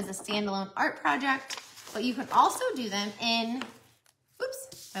do them as a standalone art project, but you can also do them in,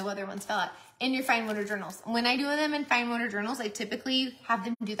 oops, my other ones fell out, in your fine motor journals. When I do them in fine motor journals, I typically have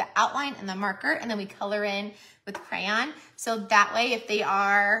them do the outline and the marker, and then we color in with crayon. So that way, if they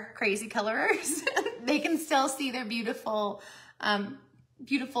are crazy colorers, they can still see their beautiful,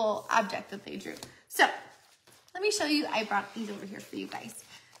 beautiful object that they drew. So let me show you, I brought these over here for you guys.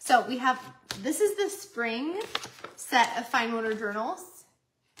 So we have, this is the spring set of fine motor journals.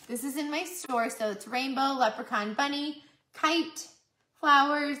 This is in my store, so it's rainbow, leprechaun, bunny, kite,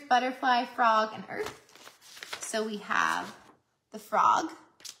 flowers, butterfly, frog, and earth. So we have the frog.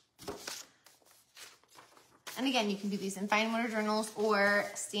 And again, you can do these in fine motor journals or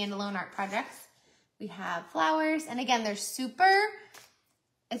standalone art projects. We have flowers, and again, they're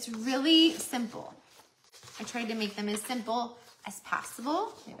it's really simple. I tried to make them as simple as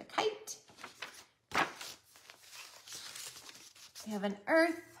possible. We have a kite. We have an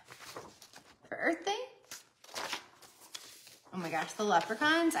earth for Earth Day. Oh my gosh, the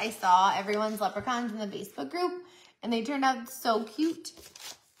leprechauns. I saw everyone's leprechauns in the Facebook group, and they turned out so cute.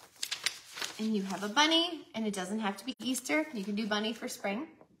 And you have a bunny, and it doesn't have to be Easter. You can do bunny for spring.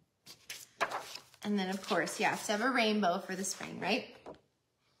 And then, of course, you have to have a rainbow for the spring, right?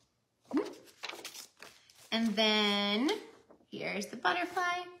 And then here's the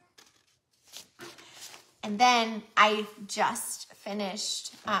butterfly. And then I just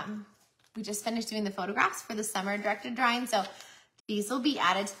finished, we just finished doing the photographs for the summer directed drawing. So these will be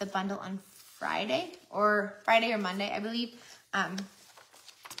added to the bundle on Friday or Monday, I believe.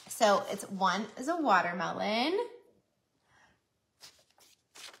 So it's one is a watermelon.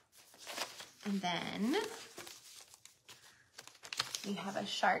 And then we have a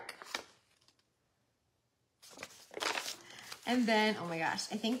shark. And then, oh my gosh,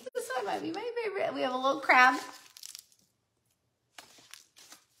 I think this one might be my favorite. We have a little crab.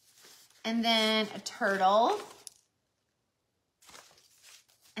 And then a turtle.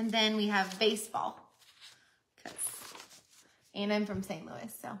 And then we have baseball. And I'm from St.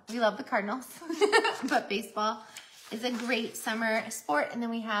 Louis, so we love the Cardinals. But baseball is a great summer sport. And then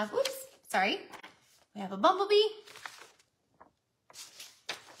we have, we have a bumblebee.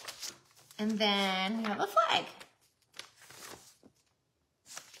 And then we have a flag.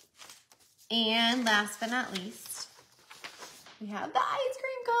 And last but not least, we have the ice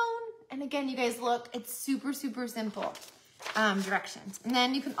cream cone. And again, you guys look, it's super simple directions. And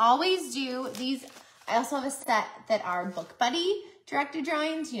then you can always do these. I also have a set that are Book Buddy directed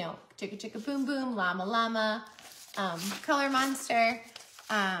drawings, you know, Chicka Chicka Boom Boom, Llama Llama, Color Monster,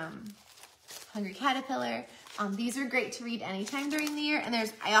 Hungry Caterpillar. These are great to read anytime during the year. And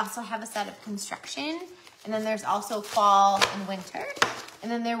I also have a set of construction. And then there's also fall and winter.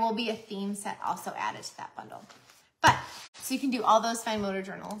 And then there will be a theme set also added to that bundle. But, so you can do all those fine motor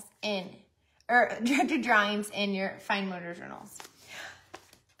journals or directed drawings in your fine motor journals.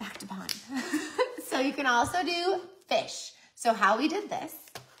 Back to pond. So you can also do fish. So how we did this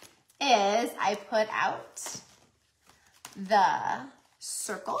is I put out the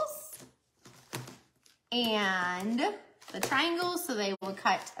circles and the triangles. So they will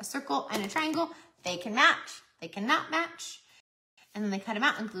cut a circle and a triangle. They can match. They cannot match. And then they cut them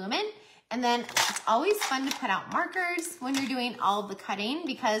out and glue them in. And then it's always fun to put out markers when you're doing all the cutting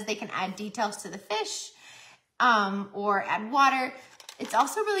because they can add details to the fish or add water. It's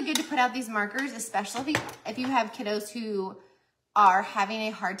also really good to put out these markers, especially if you have kiddos who are having a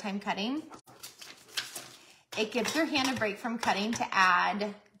hard time cutting. It gives their hand a break from cutting to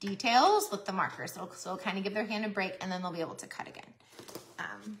add details with the markers. So it'll kind of give their hand a break and then they'll be able to cut again.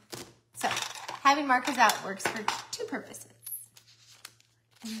 So having markers out works for two purposes.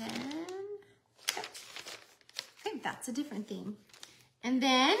 And then, okay, that's a different theme. And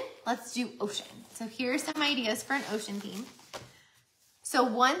then let's do ocean. So here are some ideas for an ocean theme. So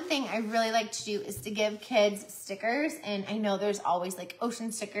one thing I really like to do is to give kids stickers. And I know there's always like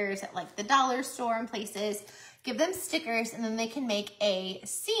ocean stickers at like the dollar store and places. Give them stickers and then they can make a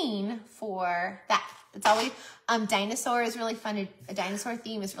scene for that. It's always, dinosaur is really fun. A dinosaur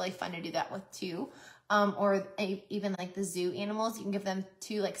theme is really fun to do that with too. Or even like the zoo animals, you can give them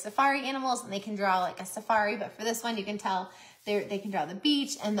two like safari animals and they can draw like a safari. But for this one, you can tell they can draw the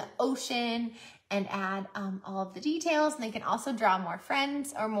beach and the ocean and add all of the details. And they can also draw more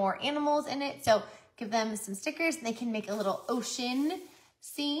friends or more animals in it. So give them some stickers and they can make a little ocean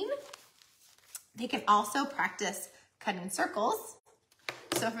scene. They can also practice cutting circles.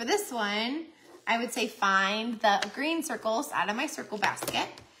 So for this one, I would say find the green circles out of my circle basket,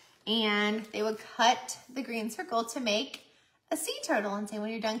 and they would cut the green circle to make a sea turtle, and say when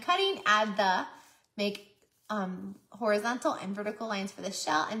you're done cutting, make horizontal and vertical lines for the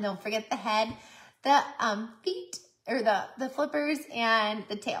shell, and don't forget the head, the feet, or the flippers, and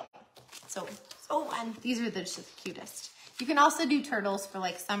the tail. So fun. These are just the cutest. You can also do turtles for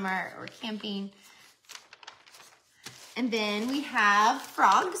like summer or camping. And then we have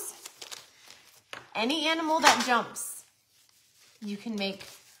frogs. Any animal that jumps, you can make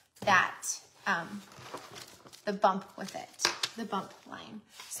that, the bump with it, the bump line.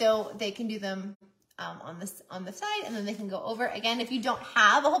 So they can do them on the side, and then they can go over. Again, if you don't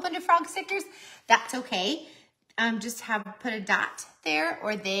have a whole bunch of frog stickers, that's okay. Just put a dot there,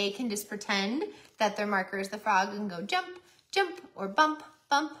 or they can just pretend that their marker is the frog and go jump, jump, or bump,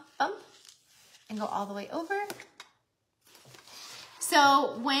 bump, bump, and go all the way over.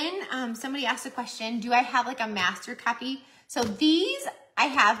 So when somebody asks a question, do I have like a master copy? So these I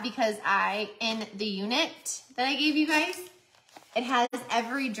have because in the unit that I gave you guys, it has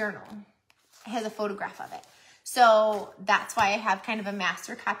every journal. It has a photograph of it. So that's why I have kind of a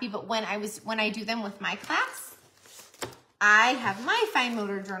master copy. But when I do them with my class, I have my fine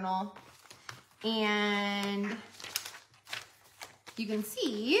motor journal, and you can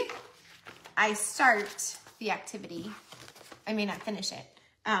see I start the activity. I may not finish it,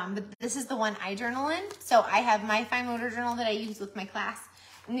 but this is the one I journal in. So I have my fine motor journal that I use with my class.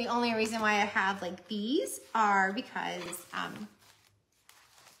 And the only reason why I have like these are because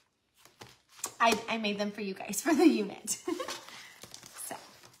I made them for you guys for the unit. So,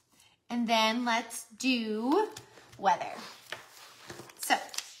 and then let's do weather.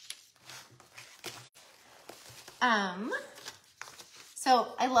 So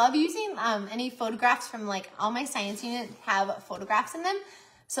I love using any photographs from like all my science units have photographs in them.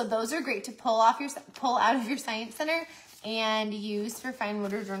 So those are great to pull out of your science center and use for fine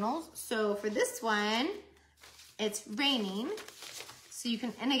motor journals. So for this one, it's raining. So you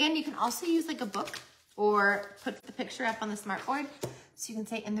can, and again, you can also use like a book or put the picture up on the smartboard. So you can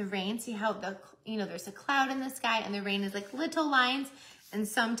say in the rain, see how there's a cloud in the sky, and the rain is like little lines and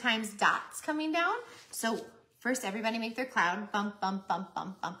sometimes dots coming down. So first, everybody make their cloud, bump, bump, bump,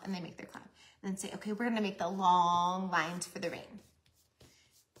 bump, bump, and they make their cloud. And then say, okay, we're gonna make the long lines for the rain.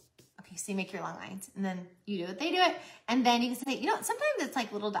 Okay, so you make your long lines, and then you do it, they do it, and then you can say, sometimes it's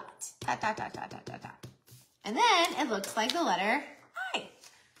like little dots, dot, dot, dot, dot, dot, dot, dot. And then it looks like the letter I.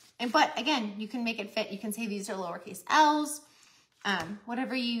 But again, you can make it fit. You can say these are lowercase L's,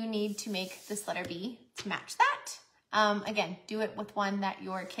 whatever you need to make this letter B to match that. Again, do it with one that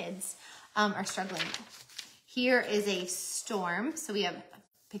your kids are struggling with. Here is a storm. So we have a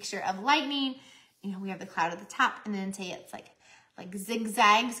picture of lightning. We have the cloud at the top, and then say it's like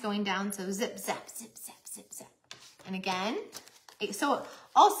zigzags going down. So zip, zap, zip, zap, zip, zap. And again, so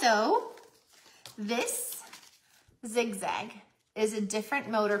also this zigzag is a different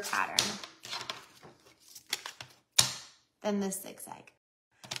motor pattern than this zigzag.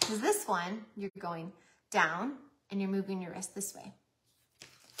 Because this one, you're going down and you're moving your wrist this way.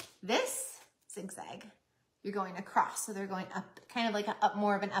 This zigzag, you're going across. So they're going up, kind of like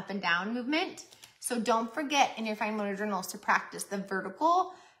more of an up and down movement. So don't forget in your fine motor journals to practice the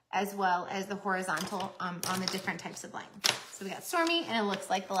vertical as well as the horizontal on the different types of lines. So we got stormy, and it looks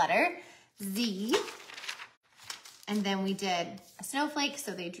like the letter Z. And then we did a snowflake,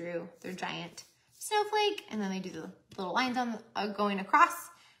 so they drew their giant snowflake, and then they do the little lines going across.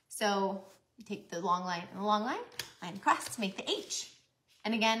 So you take the long line and the long line across to make the H.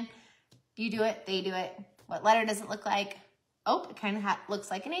 And again, you do it, they do it. What letter does it look like? Oh, it kind of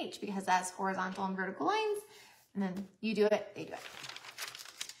looks like an H because that's horizontal and vertical lines. And then you do it, they do it.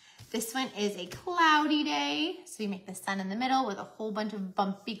 This one is a cloudy day. So you make the sun in the middle with a whole bunch of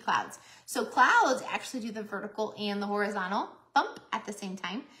bumpy clouds. So clouds actually do the vertical and the horizontal bump at the same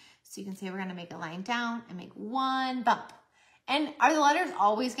time. So you can say we're gonna make a line down and make one bump. And are the letters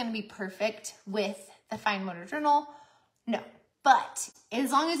always gonna be perfect with the fine motor journal? No, but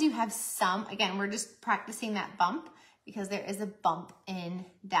as long as you have some, again, we're just practicing that bump because there is a bump in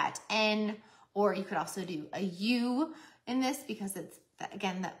that N, or you could also do a U in this because it's,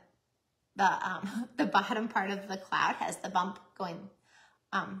 again, the bottom part of the cloud has the bump going,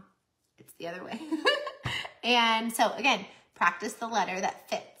 it's the other way. And so again, practice the letter that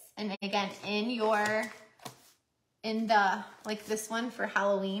fits. And again, like this one for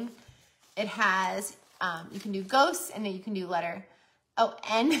Halloween, it has, you can do ghosts, and then you can do letter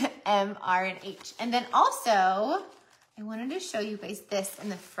N, M, R, and H. And then also, I wanted to show you guys this in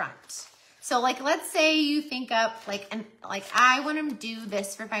the front. So like, let's say you think up like I want to do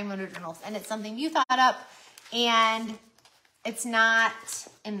this for fine motor journals, and it's something you thought up and it's not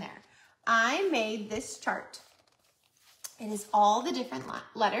in there. I made this chart. It is all the different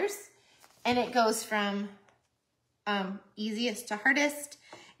letters, and it goes from easiest to hardest,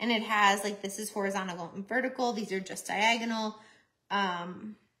 and it has like, this is horizontal and vertical. These are just diagonal.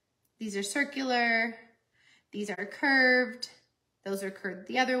 These are circular. These are curved. Those are curved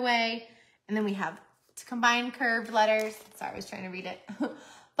the other way. And then we have combined curved letters. Sorry, I was trying to read it.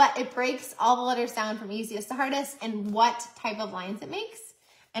 But it breaks all the letters down from easiest to hardest and what type of lines it makes.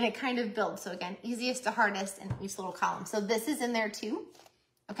 And it kind of builds. So again, easiest to hardest in each little column. So this is in there too.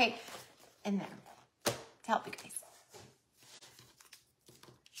 Okay, in there to help you guys.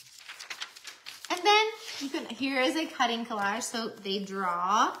 And then you can, here is a cutting collage. So they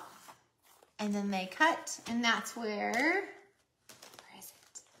draw and then they cut, and that's where is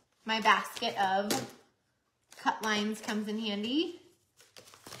it? My basket of cut lines comes in handy.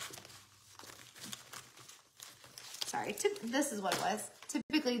 Sorry, this is what it was.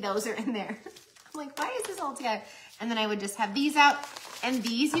 Typically those are in there. I'm like, why is this all together? And then I would just have these out. And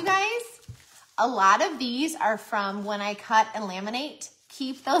these, you guys, a lot of these are from when I cut and laminate.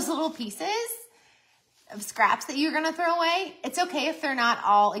 Keep those little pieces of scraps that you're gonna throw away. It's okay if they're not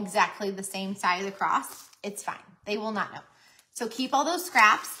all exactly the same size across. It's fine, they will not know. So keep all those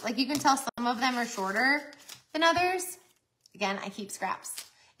scraps. Like, you can tell some of them are shorter than others. Again, I keep scraps.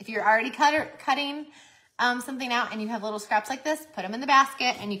 If you're already cutting something out and you have little scraps like this, put them in the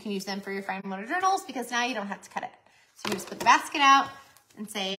basket, and you can use them for your fine motor journals, because now you don't have to cut it. So you just put the basket out and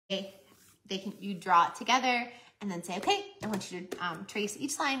say, you draw it together, and then say, okay, I want you to trace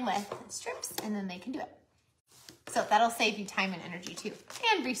each line with strips, and then they can do it. So that'll save you time and energy too,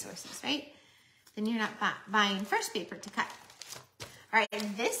 and resources, right? Then you're not buying fresh paper to cut. All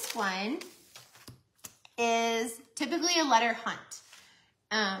right, this one is typically a letter hunt.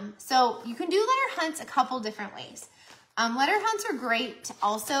 So you can do letter hunts a couple different ways. Letter hunts are great.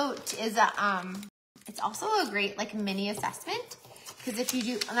 Also, it's also a great like mini assessment, because if you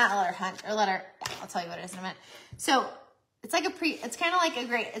do not a letter hunt or letter, I'll tell you what it is in a minute. So it's like it's kind of like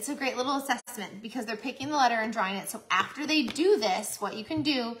it's a great little assessment, because they're picking the letter and drawing it. So after they do this, what you can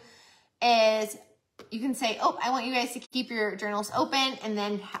do is you can say, oh, I want you guys to keep your journals open, and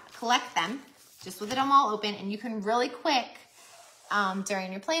then collect them just with them all open. And you can really quick,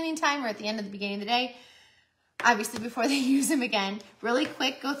 during your planning time or at the end of the beginning of the day, obviously before they use them again, really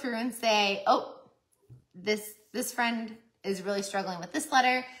quick go through and say, oh, this friend is really struggling with this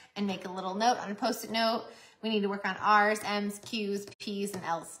letter, and make a little note on a Post-it note. We need to work on R's, M's, Q's, P's, and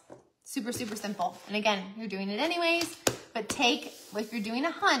L's. Super, super simple. And again, you're doing it anyways, but if you're doing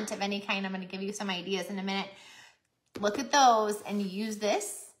a hunt of any kind, I'm gonna give you some ideas in a minute. Look at those and use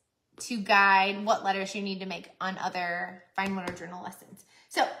this to guide what letters you need to make on other fine motor journal lessons.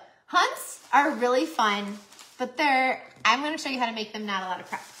 So hunts are really fun, but I'm gonna show you how to make them, not a lot of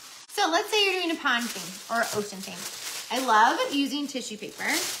prep. So let's say you're doing a pond theme or ocean theme. I love using tissue paper,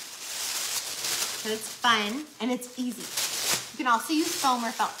 because it's fun and it's easy. You can also use foam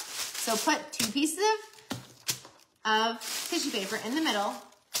or felt. So put 2 pieces of tissue paper in the middle,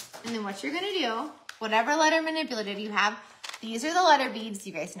 and then what you're gonna do, whatever letter manipulator you have, these are the letter beads.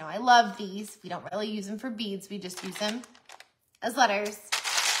 You guys know I love these. We don't really use them for beads. We just use them as letters.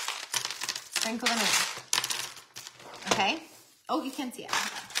 Sprinkle them in, okay? Oh, you can see it.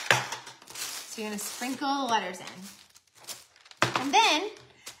 So you're gonna sprinkle the letters in. And then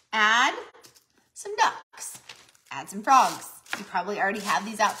add some ducks, add some frogs. You probably already have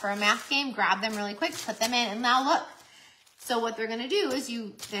these out for a math game. Grab them really quick, put them in, and now look. So what they're gonna do is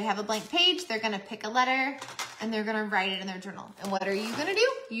they have a blank page, they're gonna pick a letter, and they're gonna write it in their journal. And what are you gonna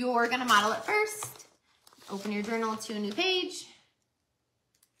do? You're gonna model it first. Open your journal to a new page.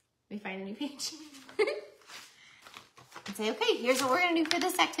 Let me find a new page. And say, okay, here's what we're gonna do for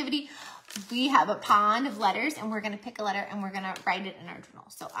this activity. We have a pond of letters, and we're gonna pick a letter, and we're gonna write it in our journal.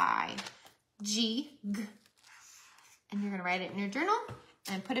 So I, G, G. And you're gonna write it in your journal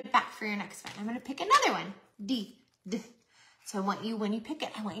and put it back for your next one. I'm gonna pick another one, D, D. So I want you, when you pick it,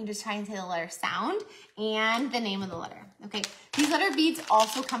 I want you to try and say the letter sound and the name of the letter, okay? These letter beads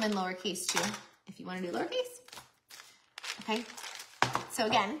also come in lowercase too, if you wanna do lowercase, okay? So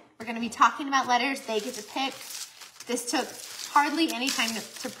again, we're gonna be talking about letters. They get to pick. This took hardly any time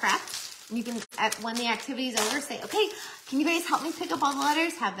to prep. And you can, when the activity is over, say, okay, can you guys help me pick up all the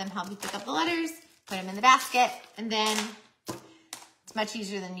letters? Have them help you pick up the letters, put them in the basket, and then it's much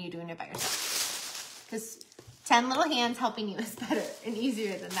easier than you doing it by yourself. Because 10 little hands helping you is better and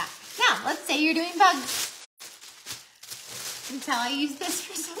easier than that. Now, let's say you're doing bugs. You can tell I use this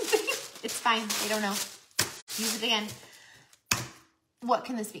for something. It's fine. They don't know. Use it again. What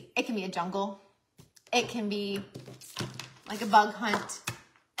can this be? It can be a jungle. It can be like a bug hunt.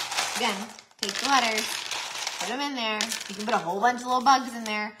 Again, take the letters, put them in there. You can put a whole bunch of little bugs in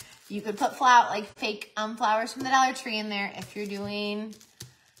there. You could put like fake flowers from the Dollar Tree in there if you're doing,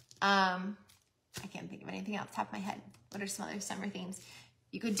 I can't think of anything off the top of my head. What are some other summer themes?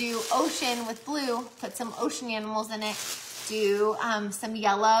 You could do ocean with blue, put some ocean animals in it, do some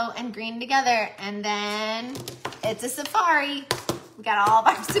yellow and green together, and then it's a safari. We got all of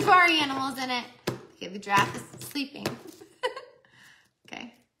our safari animals in it. Okay, the giraffe is sleeping.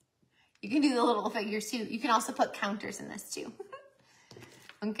 Okay. You can do the little figures too. You can also put counters in this too.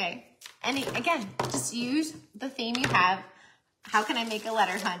 Okay. And again, just use the theme you have. How can I make a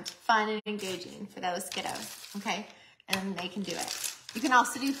letter hunt fun and engaging for those kiddos? Okay. And they can do it. You can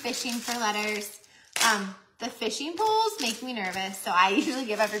also do fishing for letters. The fishing poles make me nervous. So I usually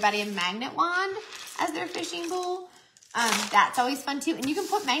give everybody a magnet wand as their fishing pole. That's always fun too. And you can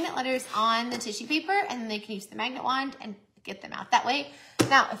put magnet letters on the tissue paper and then they can use the magnet wand and get them out that way.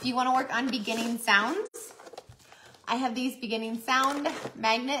 Now, if you want to work on beginning sounds, I have these beginning sound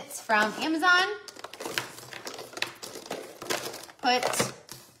magnets from Amazon. Put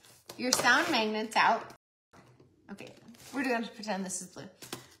your sound magnets out. Okay, we're going to pretend this is blue.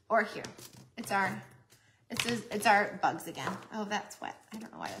 Or here. It's our bugs again. Oh, that's wet. I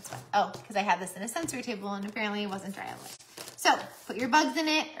don't know why that's wet. Oh, because I have this in a sensory table and apparently it wasn't dry all the way. So put your bugs in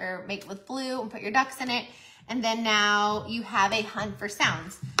it or make it with blue and put your ducks in it. And then now you have a hunt for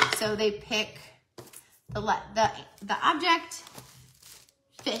sounds. So they pick the object,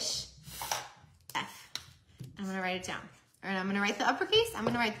 fish, F. I'm going to write it down. And I'm going to write the uppercase. I'm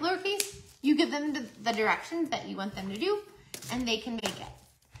going to write the lowercase. You give them the directions that you want them to do and they can make it.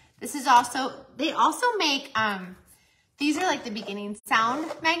 This is also, they also make, these are like the beginning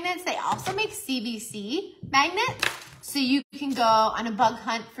sound magnets. They also make CBC magnets. So you can go on a bug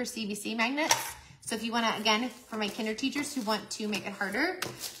hunt for CBC magnets. So if you want to, again, for my kinder teachers who want to make it harder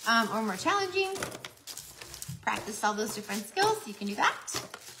or more challenging, practice all those different skills, you can do that.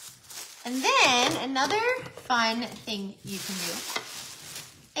 And then another fun thing you can do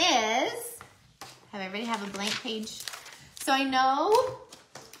is have everybody have a blank page. So I know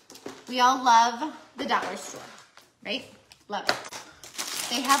we all love the dollar store, right? Love it.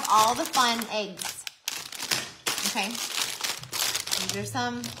 They have all the fun eggs. Okay. These are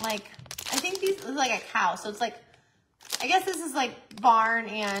some, like, I think these is like a cow. So it's like, I guess this is like barn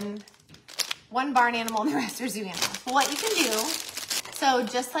and one barn animal and the rest are zoo animals. But what you can do, so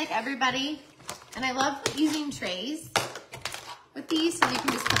just like everybody, and I love using trays with these, so you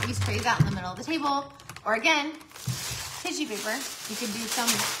can just put these trays out in the middle of the table. Or again, tissue paper. You could do some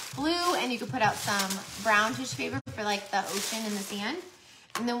blue and you could put out some brown tissue paper for like the ocean and the sand.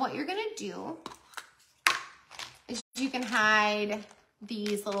 And then what you're gonna do is you can hide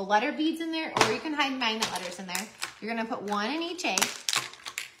these little letter beads in there, or you can hide magnet letters in there. You're gonna put one in each egg.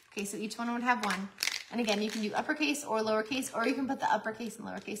 Okay, so each one would have one. And again, you can do uppercase or lowercase, or you can put the uppercase and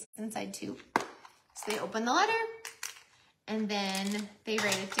lowercase inside too. So they open the letter and then they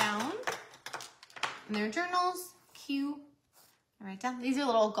write it down in their journals. Q. I write down. These are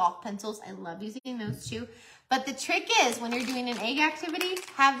little golf pencils. I love using those too. But the trick is when you're doing an egg activity,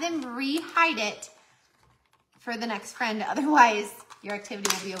 have them re-hide it for the next friend. Otherwise, your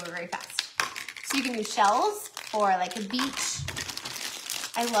activity will be over very fast. So you can do shells for like a beach.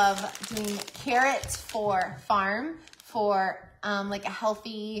 I love doing carrots for farm, for like a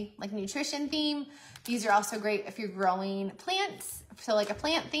healthy like nutrition theme. These are also great if you're growing plants, so like a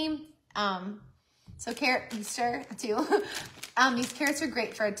plant theme. So carrot Easter too. These carrots are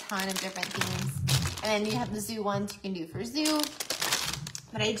great for a ton of different themes. And then you have the zoo ones you can do for zoo.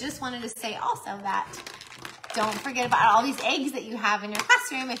 But I just wanted to say also that don't forget about all these eggs that you have in your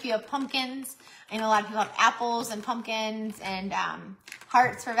classroom. If you have pumpkins, I know a lot of people have apples and pumpkins and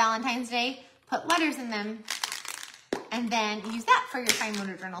hearts for Valentine's Day. Put letters in them and then use that for your fine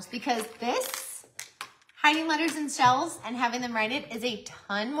motor journals, because this, hiding letters in shells and having them write it, is a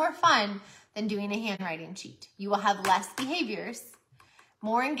ton more fun than doing a handwriting sheet. You will have less behaviors,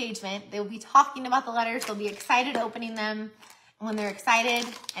 more engagement. They will be talking about the letters. They'll be excited opening them. And when they're excited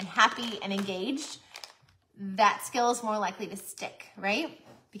and happy and engaged, that skill is more likely to stick, right?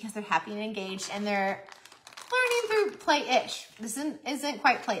 Because they're happy and engaged and they're learning through play-ish. This isn't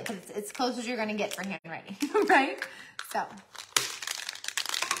quite play, but it's as close as you're gonna get for handwriting, right?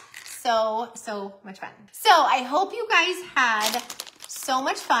 So much fun. So I hope you guys had so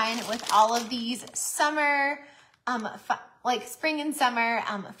much fun with all of these summer like spring and summer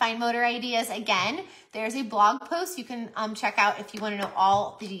fine motor ideas. Again, there's a blog post you can check out if you want to know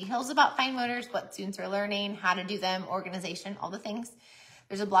all the details about fine motors, what students are learning, how to do them, organization, all the things.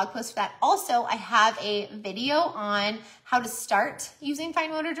 There's a blog post for that. Also, I have a video on how to start using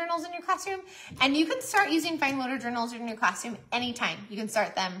fine motor journals in your classroom. And you can start using fine motor journals in your classroom anytime. You can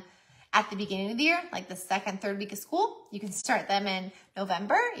start them at the beginning of the year, like the second, third week of school. You can start them in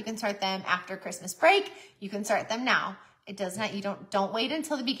November. You can start them after Christmas break. You can start them now. It does not, you don't wait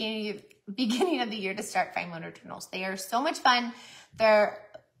until the beginning of the year to start fine motor journals. They are so much fun. They're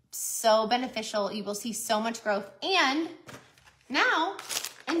so beneficial. You will see so much growth. And now,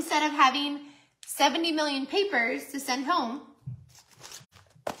 instead of having 70 million papers to send home,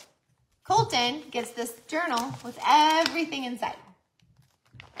 Colton gets this journal with everything inside.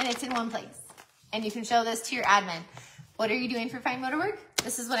 And it's in one place. And you can show this to your admin. What are you doing for fine motor work?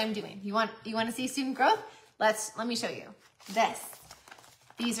 This is what I'm doing. You want to see student growth? Let me show you.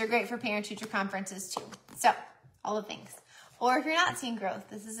 These are great for parent-teacher conferences too. So, all the things. Or if you're not seeing growth,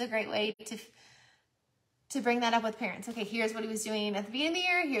 this is a great way to bring that up with parents. Okay, here's what he was doing at the beginning of the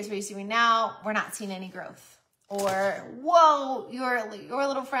year. Here's what he's doing now. We're not seeing any growth. Or, whoa, your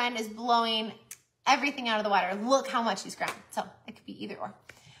little friend is blowing everything out of the water. Look how much he's grown. So it could be either or,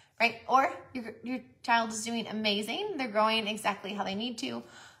 right? Or your child is doing amazing. They're growing exactly how they need to.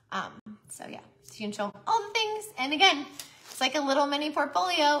 So yeah, so you can show them all the things. And again, it's like a little mini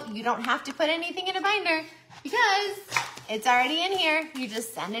portfolio. You don't have to put anything in a binder because it's already in here. You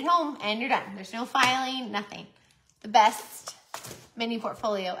just send it home and you're done. There's no filing, nothing. The best mini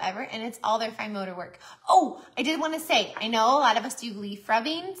portfolio ever, and it's all their fine motor work. Oh, I did want to say, I know a lot of us do leaf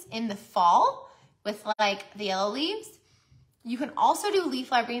rubbings in the fall with like the yellow leaves. You can also do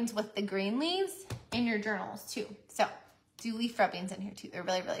leaf rubbings with the green leaves in your journals too. So do leaf rubbings in here too. They're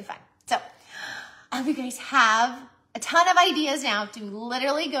really, really fun. So I hope you guys have a ton of ideas now to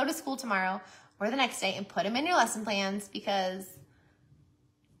literally go to school tomorrow or the next day and put them in your lesson plans, because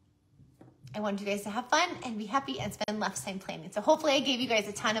I want you guys to have fun and be happy and spend less time planning. So hopefully I gave you guys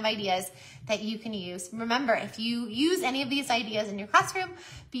a ton of ideas that you can use. Remember, if you use any of these ideas in your classroom,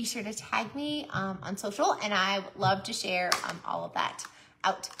 be sure to tag me on social, and I would love to share all of that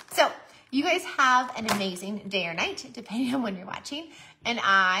out. So you guys have an amazing day or night, depending on when you're watching, and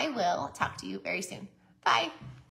I will talk to you very soon. Bye.